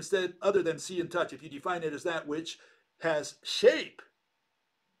define it instead, other than see and touch, if you define it as that which has shape,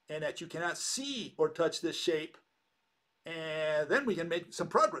 and that you cannot see or touch this shape, and then we can make some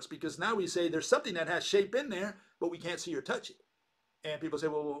progress, because now we say there's something that has shape in there, but we can't see or touch it. And people say,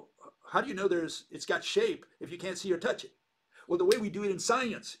 well, how do you know it's got shape if you can't see or touch it? Well, the way we do it in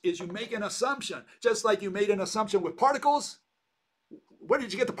science is you make an assumption, just like you made an assumption with particles. Where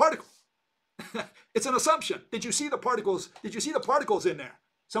did you get the particle? It's an assumption. Did you see the particles? Did you see the particles in there?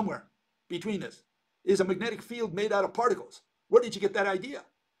 Somewhere between this is a magnetic field made out of particles. Where did you get that idea?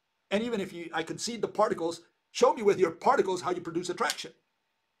 And even if I concede the particles, show me with your particles how you produce attraction.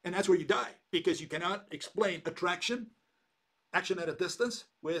 And that's where you die, because you cannot explain attraction, action at a distance,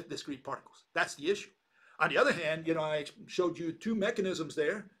 with discrete particles. That's the issue. On the other hand, I showed you two mechanisms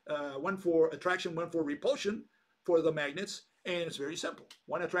there, one for attraction, one for repulsion for the magnets. And it's very simple.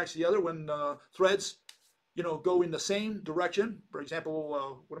 One attracts the other when threads, you know, go in the same direction. For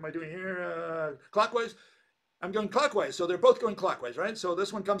example, what am I doing here? Clockwise. I'm going clockwise, so they're both going clockwise, right? So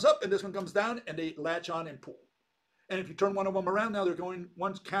this one comes up and this one comes down, and they latch on and pull. And if you turn one of them around, now they're going,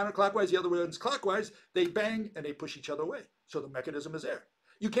 one's counterclockwise, the other one's clockwise, they bang and they push each other away. So the mechanism is there.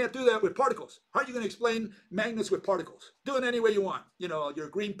 You can't do that with particles. How are you going to explain magnets with particles? Do it any way you want. You know, your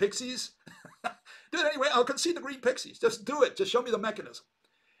green pixies. Do it anyway. I'll concede the green pixies. Just do it. Just show me the mechanism.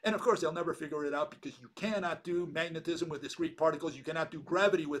 And of course, they'll never figure it out because you cannot do magnetism with discrete particles. You cannot do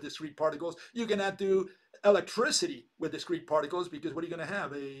gravity with discrete particles. You cannot do electricity with discrete particles because what are you going to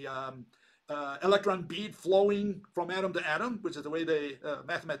have? A electron bead flowing from atom to atom, which is the way the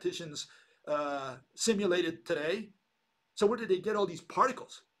mathematicians simulated today. So where did they get all these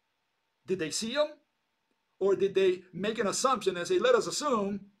particles? Did they see them? Or did they make an assumption and say, let us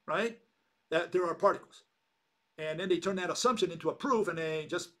assume, right, that there are particles? And then they turn that assumption into a proof, and they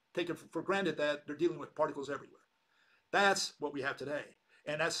just take it for granted that they're dealing with particles everywhere. That's what we have today,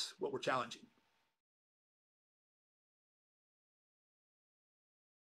 and that's what we're challenging.